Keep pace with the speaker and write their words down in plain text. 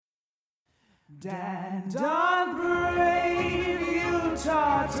Dandon brave, you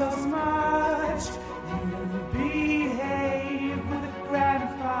taught us much. You behave with a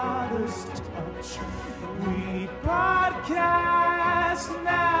grandfather's touch. We podcast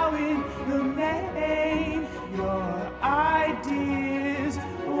now in your name. Your ideas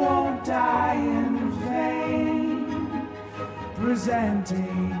won't die in vain.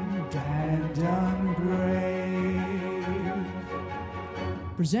 Presenting Dandon Brave.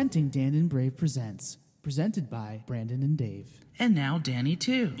 Presenting Dandon Brave Presents. Presented by Brandon and Dave. And now Danny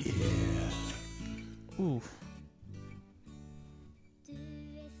too. Ooh.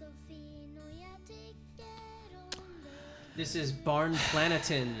 This is Barn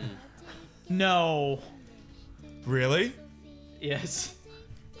Planetin. No. Really? Yes.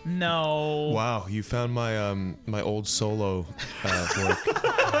 No. Wow, you found my my old solo work.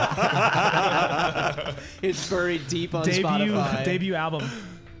 It's buried deep on Spotify. Debut album.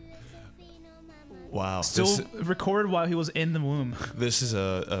 Wow. Still recorded while he was in the womb. This is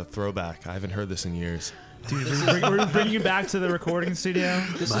a throwback. I haven't heard this in years. Dude, we're bringing you back to the recording studio.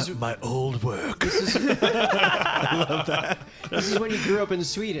 My old work. I love that. This is when you grew up in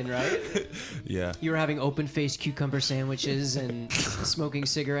Sweden, right? Yeah. You were having open-faced cucumber sandwiches and smoking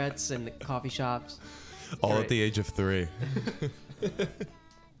cigarettes in the coffee shops. All Right. at the age of 3.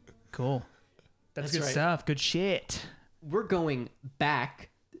 Cool. That's good right. stuff. Good shit. We're going back.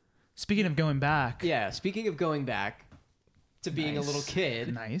 Speaking of going back. Yeah, speaking of going back to being a little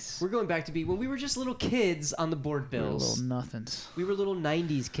kid. Nice. We're going back to be when we were just little kids on the board We're bills. little nothings. We were little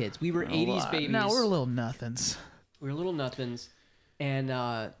 90s kids. We were 80s babies. No, we're little nothings. We were little nothings. And,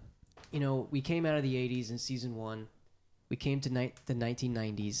 you know, we came out of the 80s in season 1. We came to the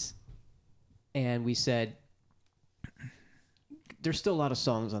 1990s. And we said, there's still a lot of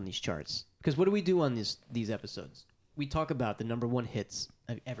songs on these charts. Because what do we do on these episodes? We talk about the number 1 hits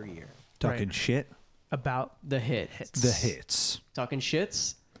of every year. Talking Right. shit. About The hits. The hits. Talking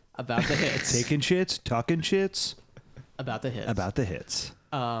shits about the hits. Taking shits. Talking shits. About the hits. About the hits.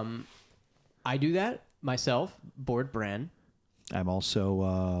 I do that myself, bored Bran. I'm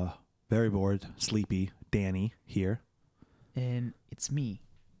also very bored, sleepy. Danny here. and it's me,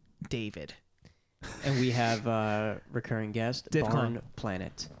 David. And we have recurring guest, Dave Barn Kahn.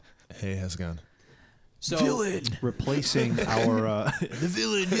 Planet. Hey, how's it going? So, Replacing our the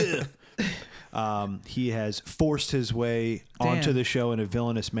villain. Yeah. He has forced his way onto Damn. the show in a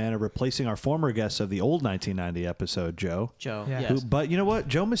villainous manner, replacing our former guest of the old 1990 episode, Joe. Joe, Yeah. yes. But you know what?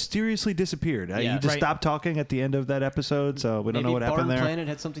 Joe mysteriously disappeared. Yeah. He just Right. stopped talking at the end of that episode, so we don't know what Barn happened there. Planet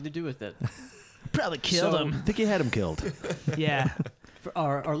had something to do with it. Probably killed So- I him. think he had him killed. Yeah. For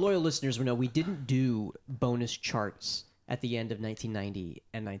our loyal listeners will know we didn't do bonus charts at the end of 1990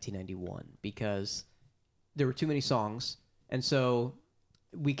 and 1991 because there were too many songs. And so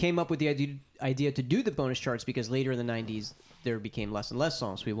we came up with the idea to do the bonus charts because later in the 90s there became less and less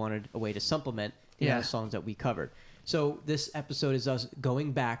songs. We wanted a way to supplement the amount of songs that we covered. So this episode is us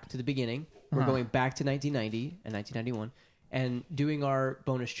going back to the beginning. We're going back to 1990 and 1991 and doing our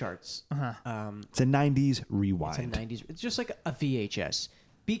bonus charts. It's a 90s rewind. It's a 90s. It's just like a VHS.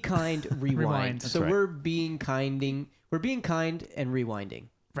 Be kind, rewind. Rewind. So That's right. we're being kind and rewinding.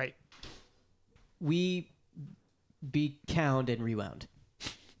 Right. We be count and rewound.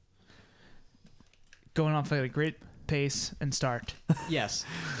 Going off at a great pace and start. Yes.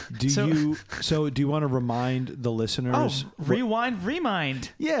 Do you want to remind the listeners? Oh, rewind,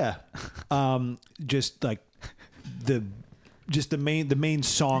 remind. Yeah. Just like the main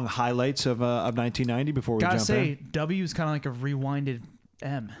song highlights of 1990 before we Gotta jump say, in. W is kind of like a rewinded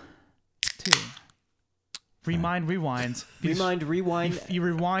M, too. Remind, rewinds. Remind, rewind. If you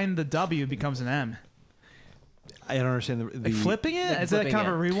rewind the W, it becomes an M. I don't understand the Like flipping it? Like Is that flipping kind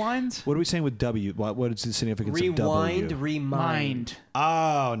of it. a rewind? What are we saying with W? What is the significance Rewind, of W? remind. Mind.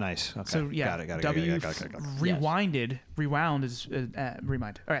 Oh, nice. Okay. So yeah, got it. W Got it. rewinded, rewound is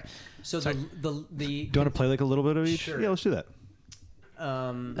remind. All right. So the Do you want to play like a little bit of each? Sure. Yeah, let's do that.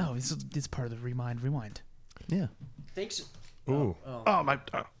 Oh, this part of the rewind. Yeah. thanks. Ooh. Oh my!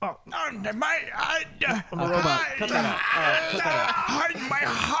 I'm a robot. Cut that out. Cut that out. My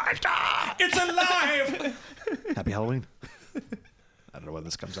heart! It's alive! Happy Halloween. I don't know when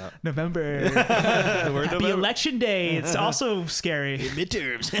this comes out. November. Happy Election Day. It's also scary.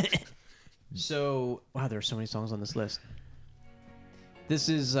 Midterms. So, wow, there are so many songs on this list. This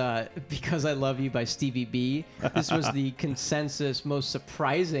is Because I Love You by Stevie B. This was the consensus most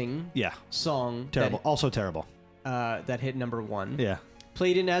surprising Yeah. song Terrible. Also terrible. that hit number 1. Yeah.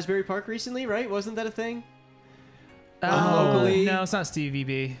 Played in Asbury Park recently, right? Wasn't that a thing? Locally. No, No, it's not Stevie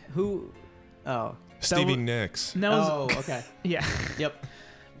B. Who? Oh. Stevie w- Nicks. No. Oh, okay. Yeah. Yep.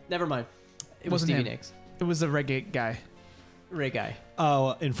 Never mind. It was Wasn't Stevie him. Nicks. It was the reggae guy. Ray Guy.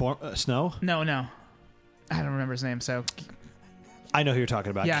 Oh, Snow. No. I don't remember his name. So I know who you're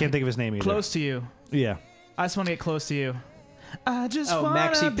talking about. Yeah. Can't think of his name either. close to you. Yeah. I just want to get close to you. I just Oh, wanna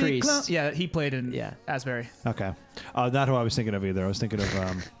Maxi be Priest. close. Yeah, he played in Yeah. Asbury. Okay. Not who I was thinking of either. I was thinking of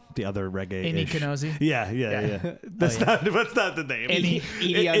the other reggae. Amy Kanosi. Yeah. That's not the name. Edie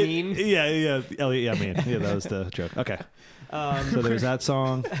Amin. Yeah. Elliot Amin. Yeah, that was the joke. Okay. So there's that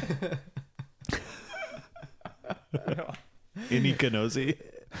song. Amy Kanosi.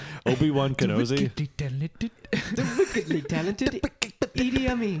 Obi-Wan Kenosi. The wickedly talented Edie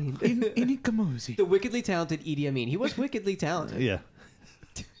Amin. Any Kamosi. The wickedly talented Edie Amin. He was wickedly talented. Yeah.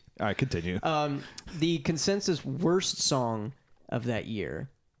 All right, continue. The consensus worst song of that year.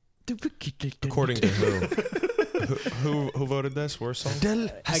 According to who? who voted this worst song?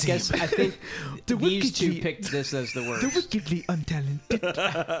 I think The these two wickedly- picked this as the The worst. wickedly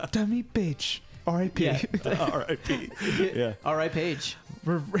untalented Tommy Page. R.I.P. Yeah. R.I.P. Yeah. All right, Paige.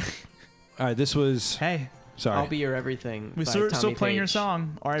 All right, this was. Hey, Sorry. I'll be your everything. we're by still Tommy playing your Page.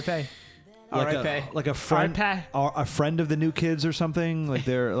 song. R.I.P. All like right, Pay. like a friend, R.I.P. or a friend of the New Kids or something. Like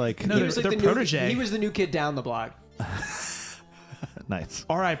they're like No, He they're- was like they're the new- protege. He was the new kid down the block. nice.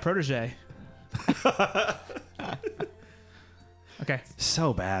 R.I. Protege. Okay.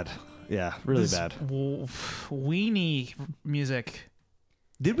 So bad. Yeah, really This bad. Weenie music.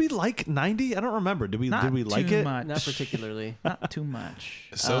 Did we like 90? I don't remember. Did we Not like too it? much. Not particularly. Not too much.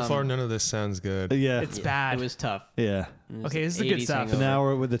 So far, none of this sounds good. Yeah. It's bad. It was tough. Yeah. It was Okay, this is the good 80s stuff. hangover. Now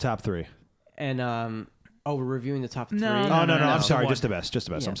we're with the top 3. And we're reviewing the top 3. No, Oh, no. no, I'm no. sorry. One. Just the best. Just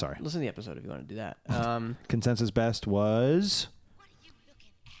the best. Yeah, I'm sorry. Listen to the episode if you want to do that. Consensus best was.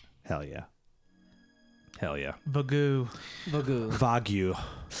 Hell yeah. Hell yeah. Bagoo. Vogu. Wagyu.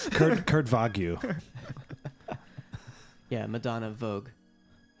 Kurt Wagyu. Yeah, Madonna Vogue.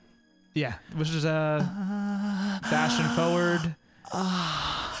 Yeah, which is fashion forward.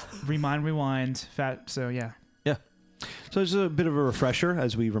 Rewind. So yeah. Yeah. So it's a bit of a refresher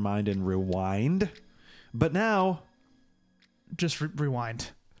as we remind and rewind. But now Just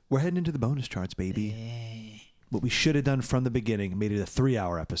rewind. we're heading into the bonus charts, baby. What we should have done from the beginning, made it a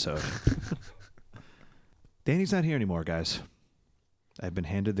 3-hour episode. Danny's not here anymore, guys. I've been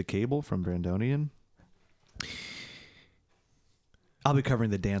handed the cable from Brandonian. I'll be covering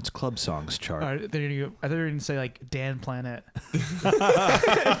the dance club songs chart. All right, there you go. I thought you were going to say like Dan Planet.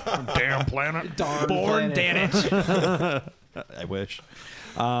 Damn planet. Darn Born planet. Dan it. I wish.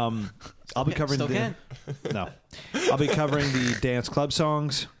 I'll be covering Still the can. no. I'll be covering the dance club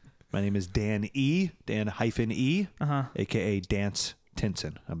songs. My name is Dan E. Dan-E. AKA Dance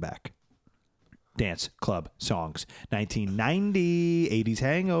Tinson. I'm back. Dance club songs. 1990, 80s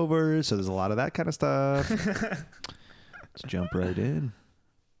hangovers. So there's a lot of that kind of stuff. Let's jump right in.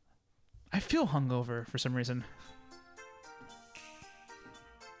 I feel hungover for some reason.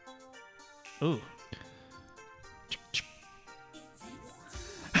 Ooh.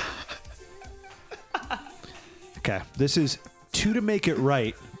 Okay. This is Two to Make It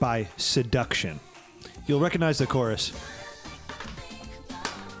Right by Seduction. You'll recognize the chorus.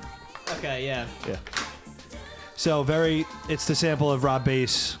 Okay, yeah. Yeah. So it's the sample of Rob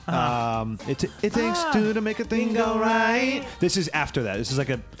Bass. It takes two to make a thing go right. This is after that. This is like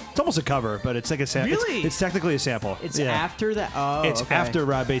it's almost a cover, but it's like a sample. Really? It's technically a sample. It's yeah. after that. Oh, It's okay. after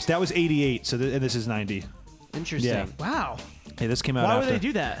Rob Bass. That was 88. So and this is 90. Interesting. Yeah. Wow. Hey, this came out Why after. would they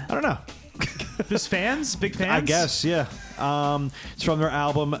do that? I don't know. Just fans? Big fans? I guess, yeah. It's from their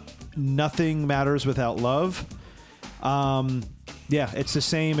album Nothing Matters Without Love. Yeah, it's the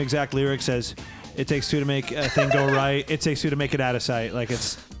same exact lyrics as it takes two to make a thing go right. It takes two to make it out of sight. Like,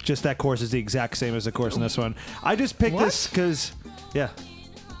 it's just that chorus is the exact same as the chorus in this one. I just picked this because, yeah,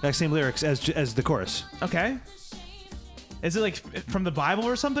 exact same lyrics as the chorus. Okay. Is it like from the Bible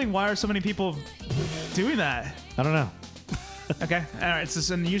or something? Why are so many people doing that? I don't know. Okay. All right. It's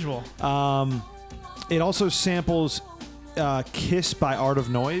just unusual. It also samples Kiss by Art of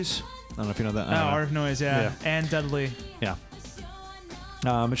Noise. I don't know if you know that. Oh, Art of Noise, yeah. Yeah. And Dudley. Yeah.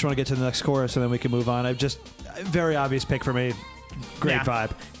 I just want to get to the next chorus and then we can move on. Very obvious pick for me. Great Yeah.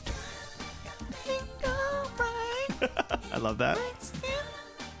 vibe. I love that.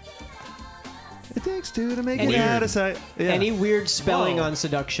 It takes two to make Any- it out of sight. Yeah. Any weird spelling Whoa. on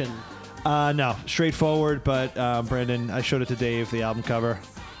seduction? No, straightforward, but Brandon, I showed it to Dave, the album cover.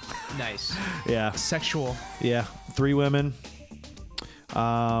 Nice. Yeah. Sexual. Yeah. 3 women.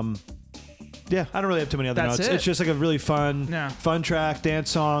 Yeah, I don't really have too many other That's notes. it. It's just like a really fun track, dance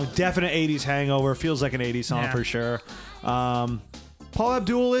song. Definite 80s hangover. Feels like an 80s song Yeah. for sure. Paul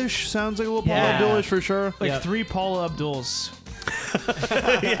Abdul-ish. Sounds like a little Paul Yeah. Abdul-ish for sure. Like Yep. 3 Paula Abduls.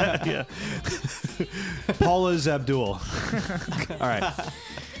 yeah. Paula's Abdul. All right.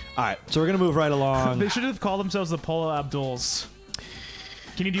 So we're gonna move right along. They should have called themselves the Paula Abduls.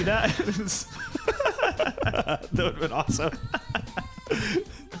 Can you do that? That would have been awesome.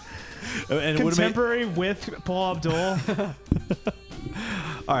 And it would've made- Contemporary with Paula Abdul.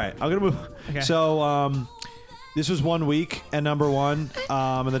 All right, I'm gonna move. Okay. So, this was 1 week and number one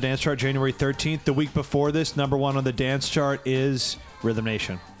on the dance chart, January 13th. The week before this, number one on the dance chart is Rhythm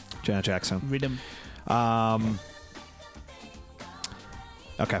Nation, Janet Jackson. Rhythm.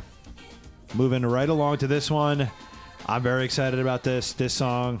 Okay, moving right along to this one. I'm very excited about this. This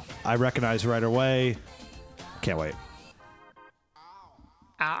song I recognize right away. Can't wait.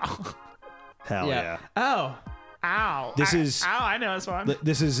 Ow. Hell yeah. Oh. Ow. This is- Ow, I know this one.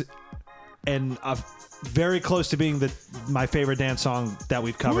 This is very close to being my favorite dance song that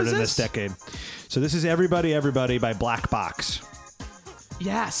we've covered is in this this? decade. So this is Everybody Everybody by Black Box.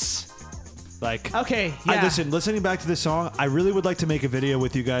 Yes. Like, Okay, yeah. listening back to this song, I really would like to make a video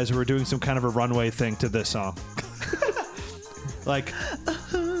with you guys where we're doing some kind of a runway thing to this song. Like,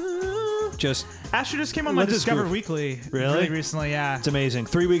 just, Asher just came on my Let this Discover groove. Weekly. Really? Recently, yeah. it's amazing.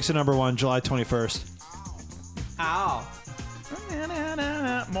 3 weeks of number one, July 21st. Ow.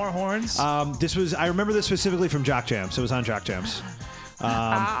 More horns. I remember this specifically from Jock Jams. It was on Jock Jams.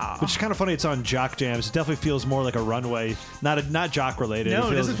 Which is kind of funny. It's on Jock Jams. It definitely feels more like a runway, not jock related. no, it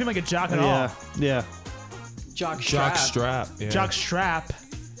feels- doesn't feel like a jock at Yeah, all. yeah. Jock Jock strap. Yeah. Jock strap.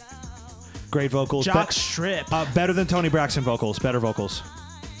 Great vocals. Jock strip. Better than Tony Braxton vocals. Better vocals.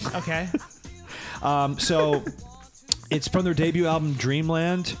 Okay. So it's from their debut album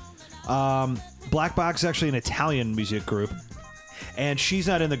Dreamland. Black Box is actually an Italian music group, and she's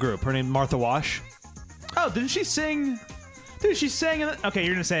not in the group. Her name is Martha Wash. Oh, didn't she sing? Dude, she sang. Okay,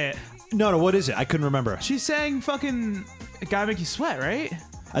 you're gonna say it. No, what is it? I couldn't remember. She sang fucking "Gotta Make You Sweat," right?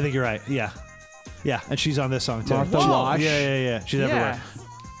 I think you're right. Yeah, and she's on this song too. Martha Whoa. Wash. Yeah. She's everywhere.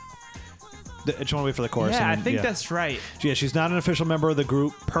 I just want to wait for the chorus. Yeah, and I then- think yeah. that's right. Yeah, she's not an official member of the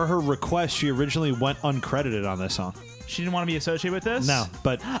group. Per her request, she originally went uncredited on this song. She didn't want to be associated with this. No,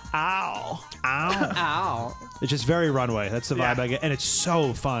 but Ow. Ow. it's just very runway. That's the vibe Yeah. I get, and it's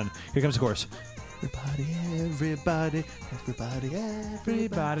so fun. Here comes the chorus. Everybody.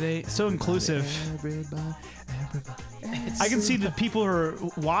 Everybody. So inclusive. I can see the people who are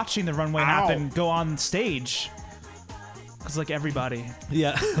watching the runway happen go on stage. Because, like, everybody.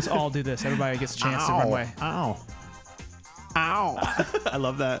 Yeah. Let's all do this. Everybody gets a chance to runway. Ow. I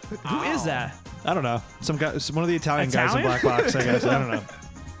love that. Who is that? I don't know. Some guy, one of the Italian guys in Italian? Black Box, I guess. I don't know.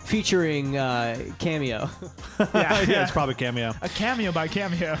 Featuring Cameo. Yeah, Yeah, it's probably Cameo. a cameo by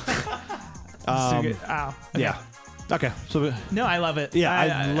cameo. So good. Ow. Okay. Yeah. Okay. So, No, I love it. yeah,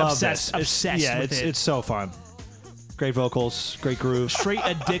 I love obsessed, this. Obsessed with it. It's so fun. Great vocals, great groove. Straight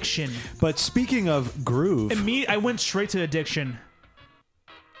addiction. But speaking of groove, I went straight to addiction.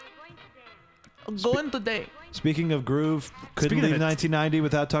 Going today. speaking of groove, couldn't Speaking of leave it. 1990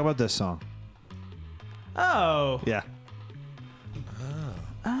 without talking about this song. Oh. Yeah.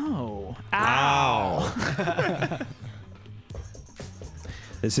 Oh. Ow.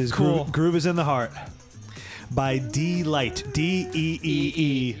 This is Cool. Groove is in the Heart by D Light.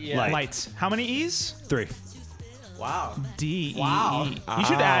 D-E-E-E. Yeah. Light. Lights. How many E's? 3. Wow. D E Wow. E.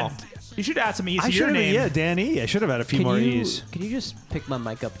 You should add some E's I to your should have, name. yeah, Danny. I should have had a few Can more you E's. can you just pick my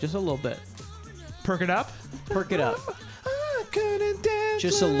mic up just a little bit? Perk it up. Perk it up.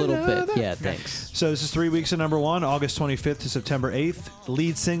 Just a little bit. Yeah, thanks. So this is 3 weeks of number one, August 25th to September 8th.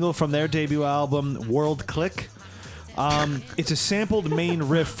 Lead single from their debut album, World Click. It's a sampled main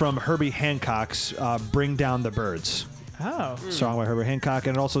riff from Herbie Hancock's Bring Down the Birds. Oh. Song by Herbie Hancock,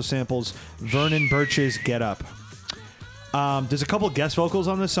 and it also samples Vernon Birch's Get Up. There's a couple guest vocals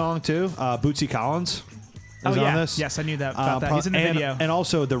on this song, too. Bootsy Collins is on this. Yes, I knew that about that. Pro- He's in the and, video. And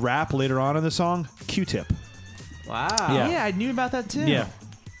also the rap later on in the song, Q-Tip. Wow. Yeah. Yeah, I knew about that too. Yeah.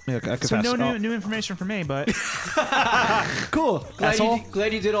 I confess. So no Oh, new information for me, but cool.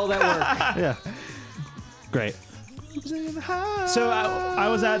 Glad you did all that work. Yeah. Great. so I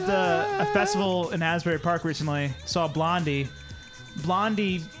was at a festival in Asbury Park recently. Saw Blondie.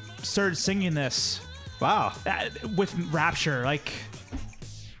 Blondie started singing this Wow. with Rapture. Like,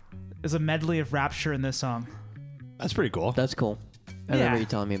 there's a medley of Rapture in this song. That's pretty cool. That's cool. I Yeah. remember you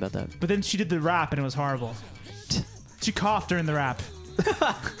telling me about that. But then she did the rap and it was horrible. She coughed during the rap.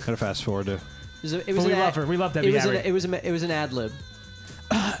 Gotta fast forward to. It was But we love her. We love Debbie It was, Harry. it was an ad lib.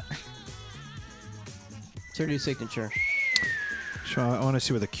 It's her new signature. Sure, I want to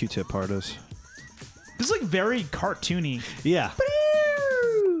see where the Q-Tip part is. This is like very cartoony. Yeah.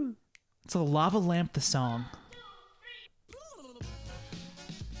 It's a lava lamp. The song.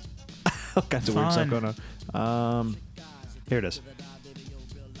 All kinds of weird stuff Fun. going on. Here it is.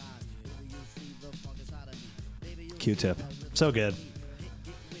 Q-Tip. So good.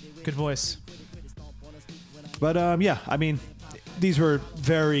 Good voice. But yeah, I mean, these were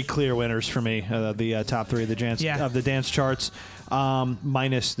very clear winners for me. The top three of the dance charts,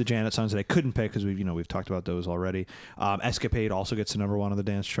 minus the Janet songs that I couldn't pick because we've talked about those already. Escapade also gets to number one on the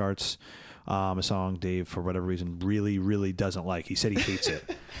dance charts. A song Dave, for whatever reason, really, really doesn't like. He said he hates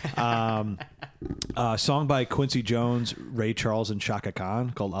it. Song by Quincy Jones, Ray Charles, and Shaka Khan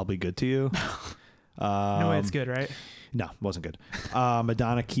called "I'll Be Good to You." No way, it's good, right? No, it wasn't good.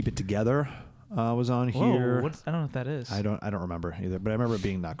 Madonna, "Keep It Together" was on here. Whoa, I don't know what that is. I don't remember either, but I remember it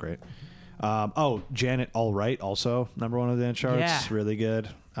being not great. Janet, "All Right," also number one on the dance charts. Yeah. Really good.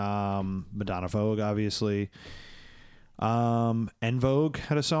 Madonna, "Vogue," obviously. En Vogue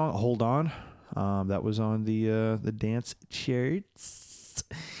had a song, "Hold On." That was on the dance charts.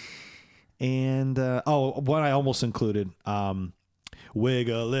 And one I almost included,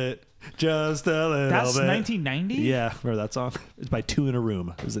 "Wiggle It Just a Little That's Bit." 1990? Yeah, remember that song? It's by Two in a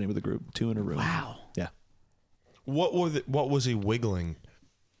Room. Is the name of the group? Two in a Room. Wow. Yeah. What was he wiggling?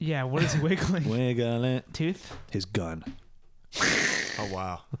 Yeah, what is he wiggling? Wiggle it. Tooth? His gun. Oh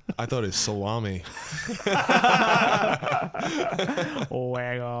wow! I thought it was salami.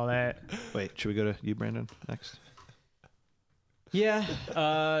 Wiggle it. Wait, should we go to you, Brandon, next? Yeah.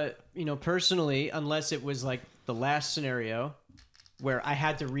 Personally, unless it was like the last scenario where I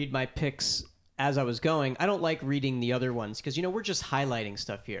had to read my picks as I was going, I don't like reading the other ones because, we're just highlighting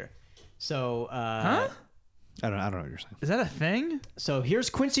stuff here. So, Huh? I don't know what you're saying. Is that a thing? So here's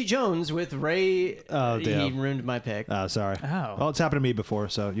Quincy Jones with Ray. Oh, He damn. ruined my pick. Oh, sorry. Oh. Well, it's happened to me before,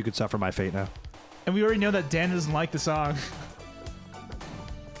 so you could suffer my fate now. And we already know that Dan doesn't like the song.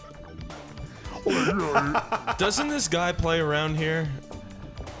 Doesn't this guy play around here?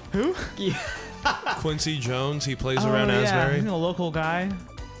 Who? Quincy Jones. He plays around yeah. Asbury. He's a local guy.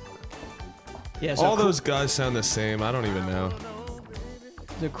 Yeah, so All those guys sound the same. I don't even know.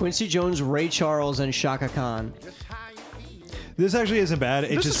 the Quincy Jones, Ray Charles, and Shaka Khan. This actually isn't bad.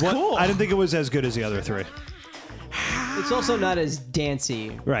 It This just is cool. I didn't think it was as good as the other three. It's also not as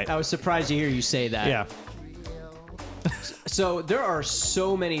dancey. Right. I was surprised to hear you say that. Yeah. So there are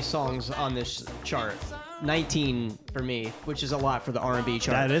so many songs on this chart. 19 for me, which is a lot for the R&B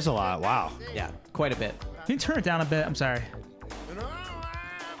chart. That is a lot. Wow. Yeah, quite a bit. Can you turn it down a bit? I'm sorry.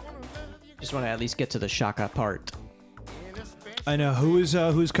 Just want to at least get to the Shaka part. I know.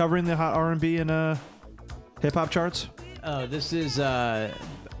 Who's covering the hot R&B and hip hop charts? This is I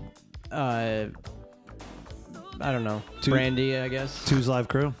don't know. Two- Brandy, I guess. Two's Live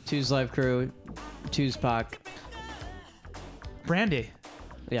Crew. Two's Live Crew. Two's Pac. Brandy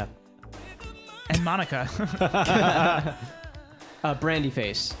Yeah. and Monica. Brandy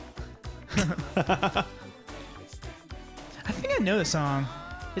Face. I think I know the song.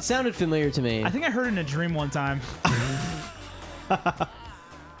 It sounded familiar to me. I think I heard it in a dream one time.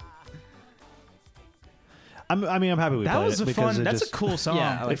 I'm happy we That played was it a because fun. it That's just, a cool song.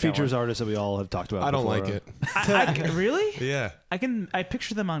 Yeah, I like it features artists that we all have talked about. I don't before. like it. Really? Yeah. I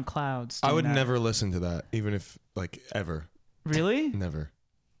picture them on clouds. I doing would that. never listen to that, even if ever. Really? Never.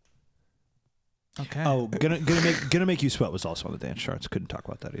 Okay. Oh, gonna make you sweat was also on the dance charts. Couldn't talk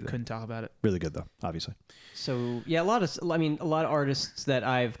about that either. Couldn't talk about it. Really good though, obviously. So yeah, a lot of artists that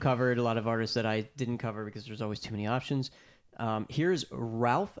I've covered, a lot of artists that I didn't cover because there's always too many options. Here's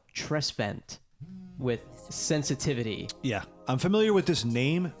Ralph Tresvant with "Sensitivity." Yeah, I'm familiar with this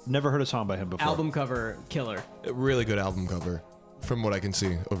name. Never heard a song by him before. Album cover killer. A really good album cover, from what I can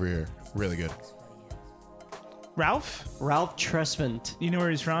see over here. Really good. Ralph? Ralph Tresvant. You know where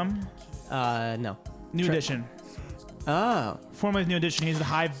he's from? No. New Edition. Oh. Formerly New Edition. He's the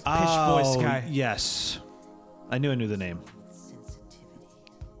high-pitched voice guy. Yes, I knew the name.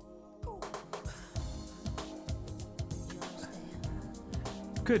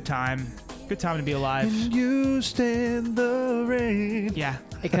 Good time. Good time to be alive. You stand the rain. Yeah.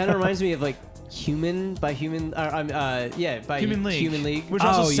 It kind of reminds me of like Human by Human. By Human League. Human League. Which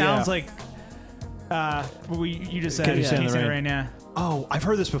also Oh, sounds yeah. like what you just said. Can You Stand the Stand Rain? Yeah. Oh, I've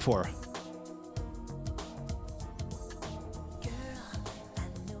heard this before.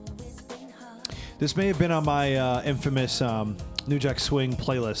 This may have been on my infamous New Jack Swing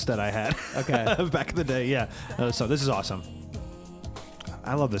playlist that I had. Okay. back in the day. Yeah. So this is awesome.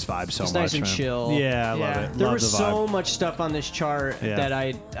 I love this vibe so It's much. nice and man. chill. Yeah, I love Yeah. it. There love was the so vibe. much stuff on this chart Yeah. that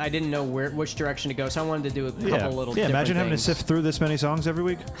I didn't know which direction to go, so I wanted to do a couple little. Yeah, different imagine having to things. sift through this many songs every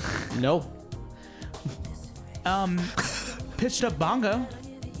week. No. Pitched Up Bongo.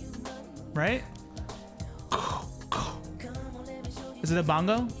 Right? Is it a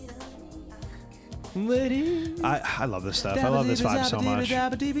bongo? I love this stuff. I love this vibe so much.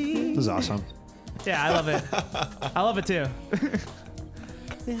 This is awesome. Yeah, I love it. I love it too.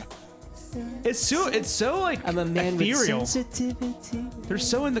 It's so like I'm a man ethereal. with sensitivity. They're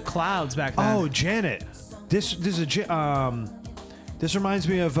so in the clouds back then. Oh, Janet. This is a this reminds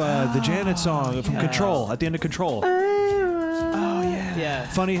me of the Janet song from Control, at the end of Control. Oh yeah. Yeah.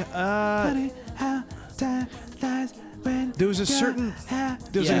 Funny. There was a certain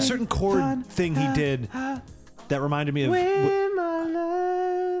a certain chord thing he did that reminded me of.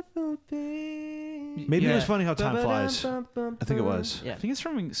 Maybe it was Funny How Time Flies. I think it was. Yeah. I think it's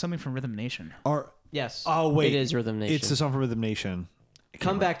from something from Rhythm Nation. Or Yes. oh wait, It is Rhythm Nation. It's the song from Rhythm Nation.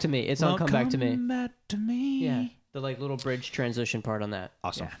 Come Back to Me. It's on Come Back to Me. Back to me. Yeah. The like little bridge transition part on that.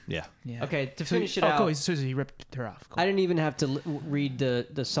 Awesome. Yeah. Yeah. Okay, to So finish it oh, out. cool. So he ripped her off. Cool. I didn't even have to read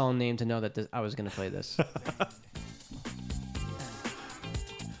the song name to know that I was going to play this.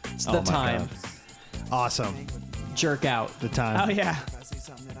 It's Oh The my Time. God. Awesome. Jerk Out. The Time. Oh yeah.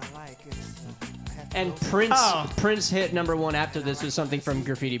 And Prince hit #1 after this was something from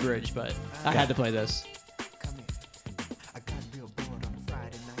Graffiti Bridge, but I had to play this. I got real bored on a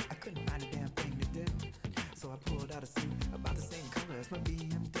Friday night. I couldn't find a damn thing to do. So I pulled out a suit about the same color as my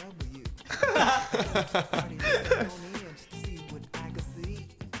BMW. Party on in just to see what I could see.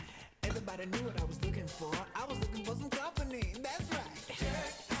 Everybody knew what I was looking for. I was looking for some company. That's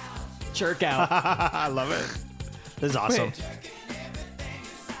right. Jerk Out. I love it. This is awesome.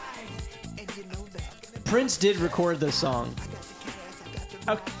 Prince did record this song.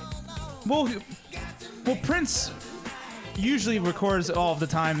 Okay. Well, Prince usually records all of the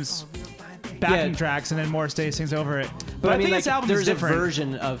times backing Yeah. tracks, and then Morris Day sings over it. But I mean, think like, this album there's is a different.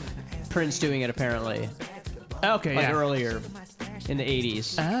 version of Prince doing it apparently, Okay, like yeah. earlier in the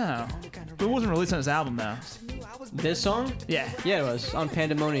 80s. Oh, but it wasn't released on his album though. This song? Yeah. Yeah, it was on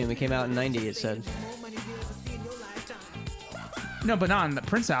Pandemonium. It came out in '90. It said. No, but not on the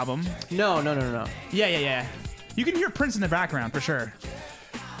Prince album. No. Yeah. You can hear Prince in the background for sure.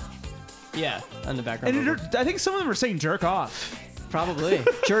 Yeah, on the background. And vocal. I think some of them are saying "jerk off." Probably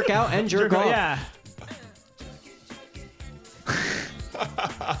jerk out and jerk off. Yeah.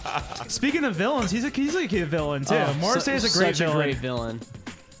 Speaking of villains, he's like a villain too. Morrissey is a great such villain. a great villain.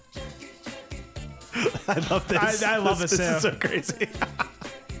 I love this. I love this This too. is so crazy.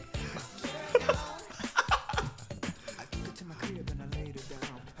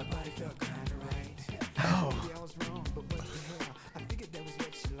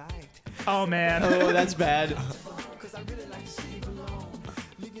 Oh man. Oh, that's bad.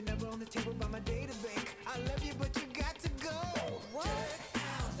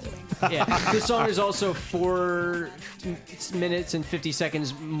 Yeah, this song is also 4 minutes and 50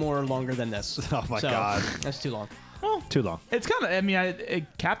 seconds more longer than this. Oh my So, God. that's too long. Too long. It's kind of. I mean, it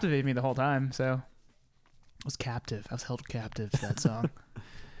captivated me the whole time. So I was captive. I was held captive to that song.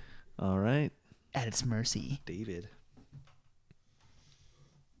 All right, At its mercy. David.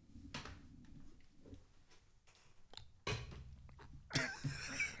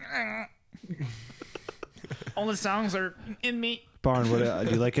 All the songs are in me. Barn, what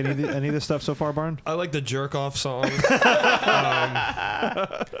do you like any of this stuff so far, Barn? I like the jerk off song.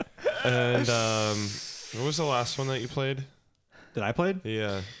 And what was the last one that you played? That I played?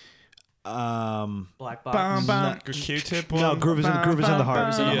 Yeah. Black Bum, Box. bum. Q-tip No, one? Groove is in the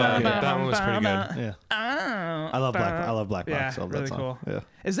Heart. Yeah, Okay. that one was pretty good. Yeah. I love Black Box. Yeah, I love really that song. cool. Yeah.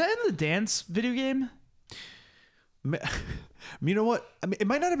 Is that in the dance video game? You know what? I mean, it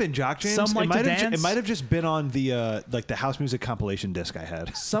might not have been Jock Jams. Some Like to Dance? It might have just been on the like the house music compilation disc I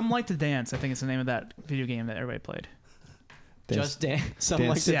had. Some Like to Dance. I think it's the name of that video game that everybody played. Just dance. Some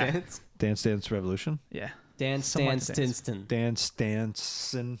like to Yeah. dance. Dance Dance Revolution. Yeah. Dance, Some Like dance, to Dance. Dinston.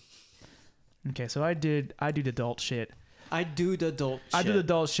 Dance and Okay, so I did adult shit. I do the adult shit. I did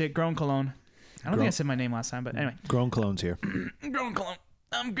adult shit. Grown Cologne. I don't Grown- think I said my name last time, but anyway. Grown Cologne's here. Grown Cologne.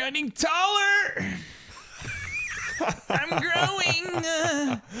 I'm getting taller. I'm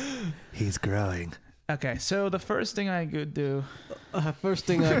growing. He's growing. Okay, so the first thing I could do. First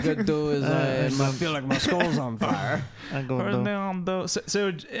thing I could do is I feel like my skull's on fire.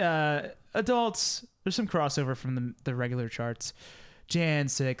 Adults, there's some crossover from the regular charts. Jan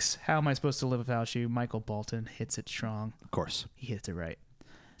 6, How Am I Supposed to Live Without You? Michael Bolton hits it strong. Of course. He hits it right.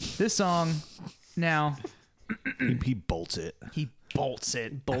 This song, now, He bolts it. he bolts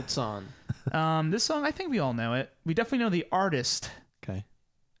it. Bolts on. This song, I think we all know it. We definitely know the artist. Okay.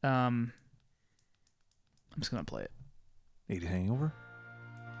 I'm just going to play it. 80 Hangover.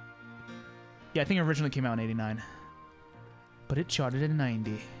 Yeah, I think it originally came out in 89. But it charted in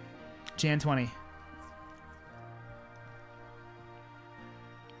 90. Jan 20.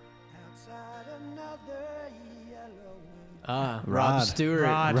 Rob Rod. Stewart.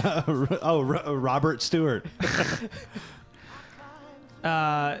 Robert Stewart.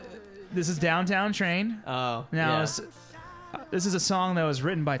 This is Downtown Train. Oh, Now, yeah. this is a song that was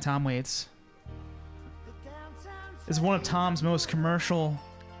written by Tom Waits. It's one of Tom's most commercial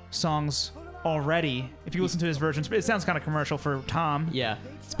songs already. If you listen to his versions, it sounds kind of commercial for Tom. Yeah.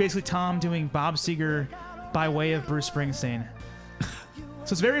 It's basically Tom doing Bob Seger by way of Bruce Springsteen.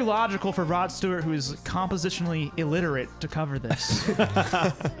 So it's very logical for Rod Stewart, who is compositionally illiterate, to cover this.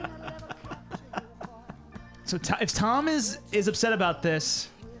 So if Tom is upset about this,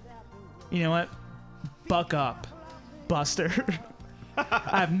 you know what? Buck up, Buster.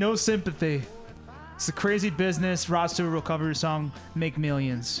 I have no sympathy. It's a crazy business. Rod Stewart will cover your song, make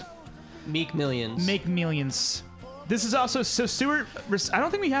millions. Meek Millions. Make millions. This is also, so Stewart, I don't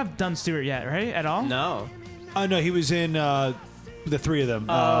think we have done Stewart yet, right? At all? No. Oh no, he was in the three of them.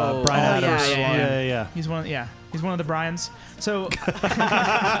 Oh. Brian Oh, Adams. yeah. He's one of the Bryans. So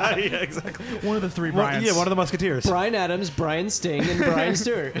yeah, exactly. one of the three Bryans. Yeah, one of the Musketeers. Brian Adams, Brian Sting, and Brian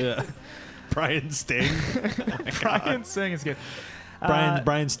Stewart. Yeah. Brian Sting. Brian Sting is good.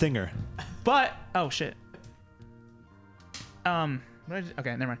 Brian Stinger. But shit.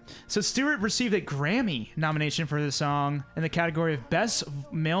 Okay, never mind. So Stewart received a Grammy nomination for this song in the category of Best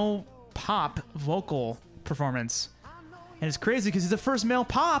Male Pop Vocal Performance. And it's crazy because he's the first male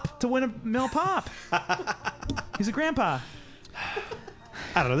pop to win a male pop. He's a grandpa.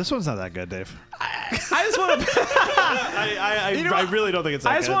 I don't know. This one's not that good, Dave. I just want to. I really don't think it's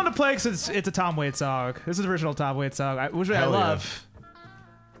that I just good. wanted to play because it's a Tom Waits song. This is the original Tom Waits song, which I Hell yeah. love.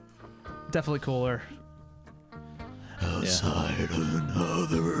 Definitely cooler.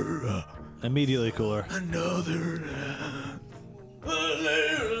 Immediately cooler.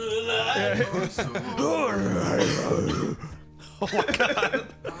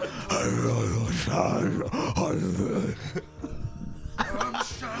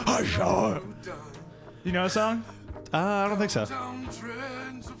 You know a song? I don't think so.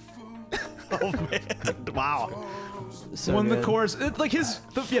 Wow. So When the good. chorus, it's like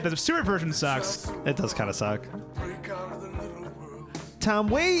the Stewart version sucks. It does kind of suck. Tom,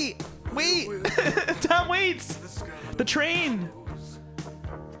 wait. Tom Waits, the train.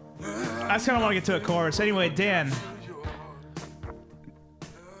 I just kind of want to get to a chorus. Anyway, Dan,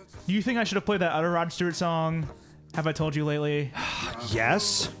 do you think I should have played that other Rod Stewart song? Have I told you lately?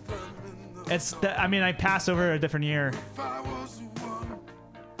 Yes. I passed over a different year.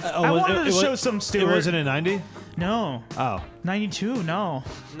 I I wanted to show some Stewart. It wasn't in 90? No, Oh. 92. No,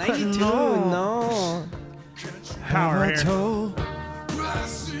 92. No. power here.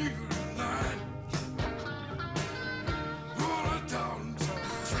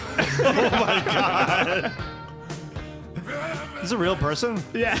 Is this a real person?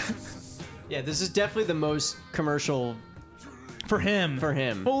 Yeah, Yeah, this is definitely the most commercial for him. for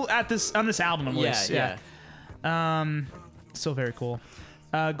him. Well, on this album, at least. Yeah. Still very cool.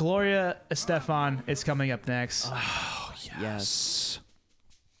 Gloria Estefan is coming up next. Yes.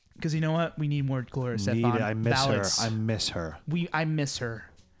 Because you know what? We need more Gloria Estefan. I miss ballads. her. I miss her. I miss her.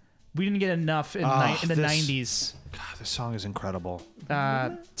 We didn't get enough in, in the 90s. God, this song is incredible.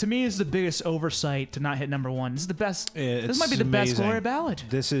 To me, this is the biggest oversight to not hit number one. This is the best. This It's might be the best amazing. Gloria ballad.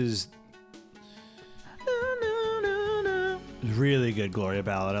 This is really good Gloria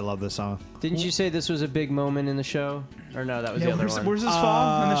ballad. I love this song. Didn't you say this was a big moment in the show? Or no, that was the Yeah, other where's, one. where's this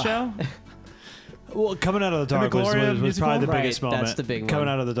fall in the show? Well, Coming Out of the And the Dark Gloria was musical? probably the Right, biggest moment. that's the big Coming one.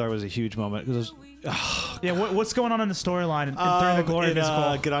 Out of the Dark was a huge moment. 'Cause it was, Yeah, what's going on in the storyline during the Gloria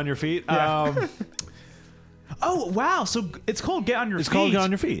musical? Get on Your Feet. Yeah. Oh, wow. So it's called Get on Your Feet. It's called Get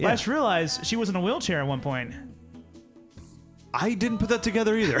on Your Feet, yeah. I just realized she was in a wheelchair at one point. I didn't put that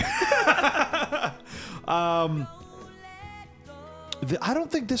together either. I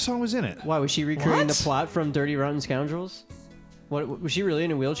don't think this song was in it. Why, was she recreating What? the plot from Dirty Rotten Scoundrels? What, was she really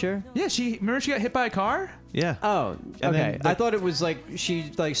in a wheelchair? Yeah, remember she got hit by a car? Yeah. Oh, And okay. then the- I thought it was like she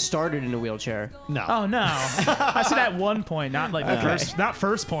started in a wheelchair. No. Oh no. I said at one point, not like the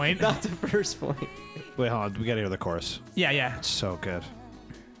first point. Not the first point. Wait, hold on. We gotta hear the chorus. Yeah. It's so good.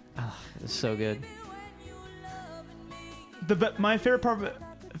 It's so good. My favorite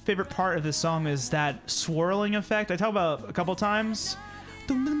part of this song is that swirling effect I talk about a couple times.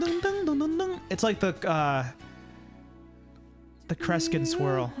 Dun, dun, dun, dun, dun, dun, dun. It's like the Kreskin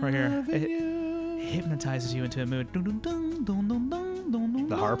swirl right here. It hypnotizes you into a mood. Dun, dun, dun, dun, dun, dun, dun, dun,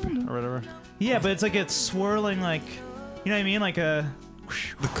 The harp dun. or whatever. Yeah, but it's like it's swirling like, you know what I mean? Like a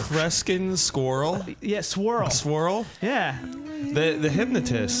The Kreskin squirrel? swirl. Swirl? Yeah. The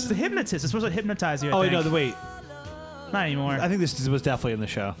hypnotist. It's a hypnotist. It's supposed to hypnotize you. I Oh, think. no, wait. Not anymore. I think this was definitely in the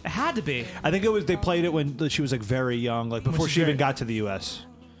show. It had to be. I think it was. They played it when she was like very young, like before she's she even very- got to the U.S.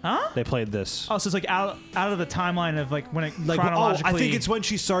 Huh? They played this. Oh, so it's like out of the timeline of like when it Like, chronologically. I think it's when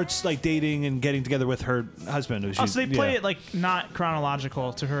she starts like dating and getting together with her husband. Oh, so they play it like not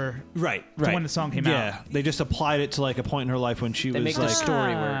chronological to her. right, to right. when the song came Yeah, out. they just applied it to like a point in her life when she They was make the like,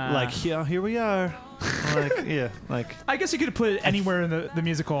 story work. like yeah, here we are. Like yeah, like I guess you could put it anywhere in the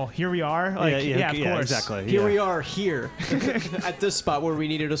musical. Here we are. Like, yeah, of course. exactly. Here yeah. we are here at this spot where we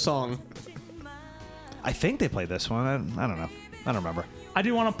needed a song. I think they played this one. I don't know. I don't remember. I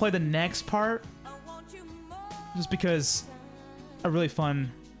do want to play the next part, just because a really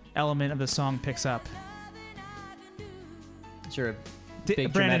fun element of the song picks up. Is there a Brandon,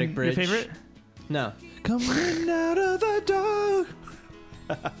 big dramatic bridge? your favorite? No. Coming out of the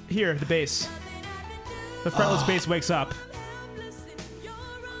dark. Here, the bass. The fretless bass wakes up.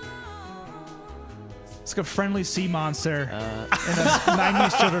 It's like a friendly sea monster in a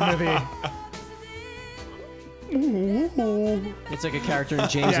 90s children movie. It's like a character in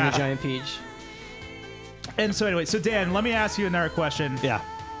James and Yeah. the Giant Peach. And so anyway, so Dan, let me ask you another question. Yeah.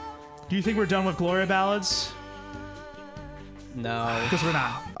 Do you think we're done with Gloria ballads? No. Because we're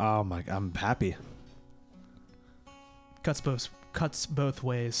not. Oh my! I'm happy. Cuts both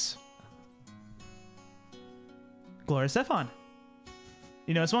ways. Gloria Stefan.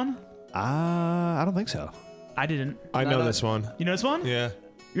 You know this one? I don't think so. I didn't. I know this one. You know this one? Yeah.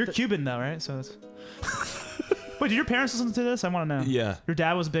 You're Cuban though, right? So it's... Wait, did your parents listen to this? I want to know. Yeah. Your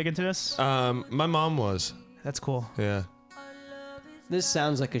dad was big into this? My mom was. That's cool. Yeah. This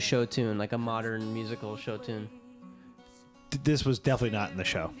sounds like a show tune, like a modern musical show tune. This was definitely not in the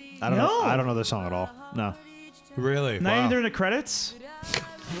show. I don't No. know. I don't know the song at all. No. Really? Not wow. even during the credits?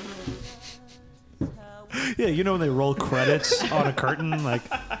 Yeah, you know when they roll credits on a curtain, like.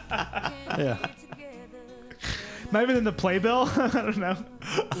 Yeah. Not even in the playbill? I don't know.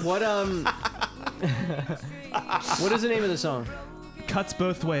 What what is the name of the song? Cuts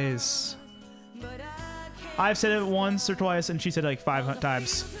both ways. I've said it once or twice, and she said it like 5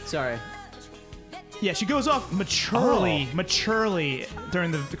 times. Sorry. Yeah, she goes off maturely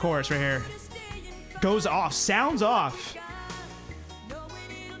during the chorus right here. Goes off, sounds off.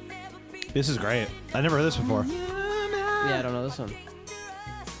 This is great. I never heard this before. Yeah, I don't know this one.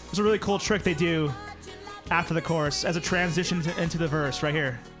 It's a really cool trick they do after the chorus as a transition into the verse right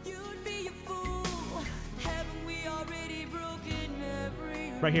here.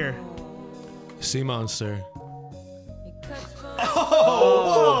 Right here. Sea Monster.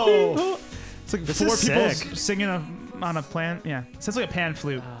 It's like This four is people sick. singing on a pan. Yeah, sounds like a pan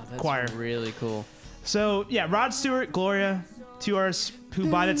flute That's choir. really cool. So yeah, Rod Stewart, Gloria, two artists who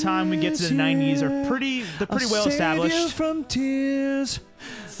by the time we get to the '90s are pretty well established. From tears,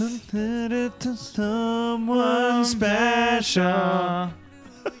 and let it to someone special.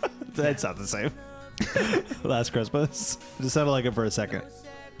 That's not the same. Last Christmas. It just sounded like it for a second.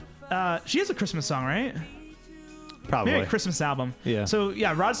 She has a Christmas song, right? Probably. Maybe a Christmas album. Yeah. So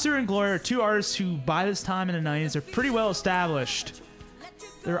yeah, Rod Stewart and Gloria are two artists who by this time in the '90s are pretty well established.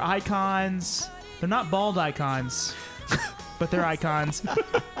 They're icons. They're not bald icons, but they're icons.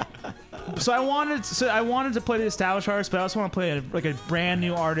 So I wanted to play the established artists, but I also want to play a brand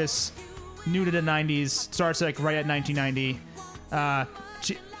new artist, new to the '90s, starts like right at 1990,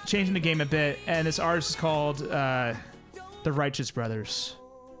 changing the game a bit. And this artist is called the Righteous Brothers.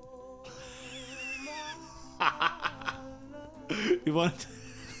 You want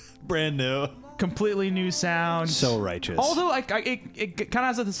brand new. Completely new sound. So righteous. Although it kind of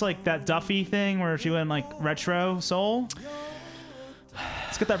has this like that Duffy thing where she went like retro soul.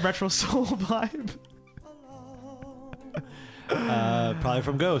 It's got that retro soul vibe. Probably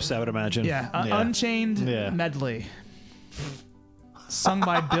from Ghost, I would imagine. Yeah, Unchained Yeah. medley, sung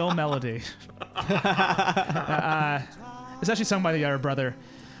by Bill Melody. It's actually sung by the other brother.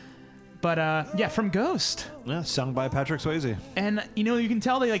 But yeah, from Ghost. Yeah, sung by Patrick Swayze. And you can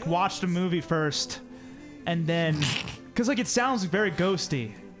tell they like watched the movie first, and then because like it sounds very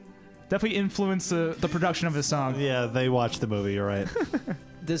ghosty. Definitely influenced the production of the song. Yeah, they watched the movie. You're right.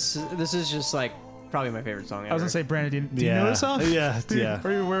 This is just like probably my favorite song ever. I was gonna say, Brandon, do you know this song? Yeah, yeah.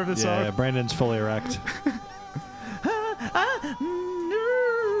 Are you aware of this song? Yeah, Brandon's fully erect.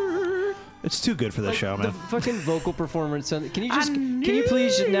 It's too good for this show, The man. fucking vocal performance. Can you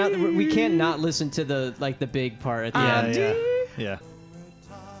please now? We can't not listen to the big part at the end. Yeah.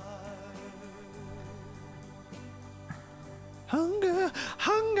 Hunger,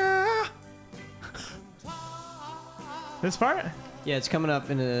 hunger. This part? Yeah, it's coming up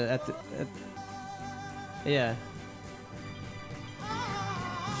yeah.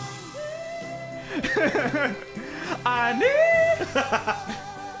 I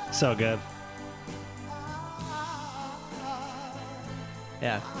need. So good.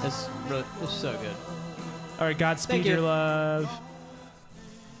 Yeah, it's so good. All right, Godspeed Thank you. Your Love.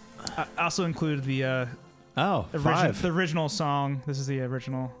 I also included the Oh, five. the original song. This is the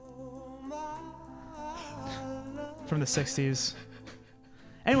original from the 60s.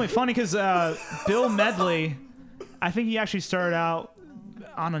 Anyway, funny because Bill Medley, I think he actually started out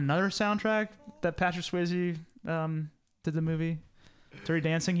on another soundtrack that Patrick Swayze did the movie Dirty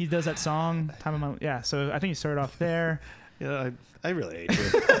Dancing. He does that song. So I think he started off there. Yeah, I really hate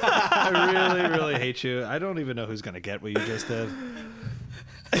you. I really, really hate you. I don't even know who's going to get what you just did.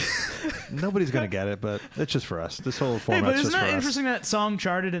 Nobody's going to get it, but it's just for us. This whole Hey, format's but isn't just for that us. interesting that song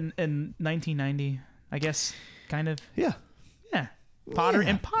charted in 1990? I guess, kind of. Yeah. Yeah.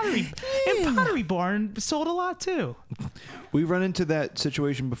 Pottery Barn sold a lot too. We run into that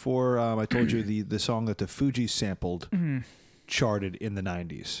situation before. I told you the song that the Fugees sampled charted in the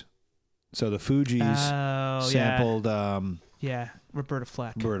 90s. So the Fugees sampled Roberta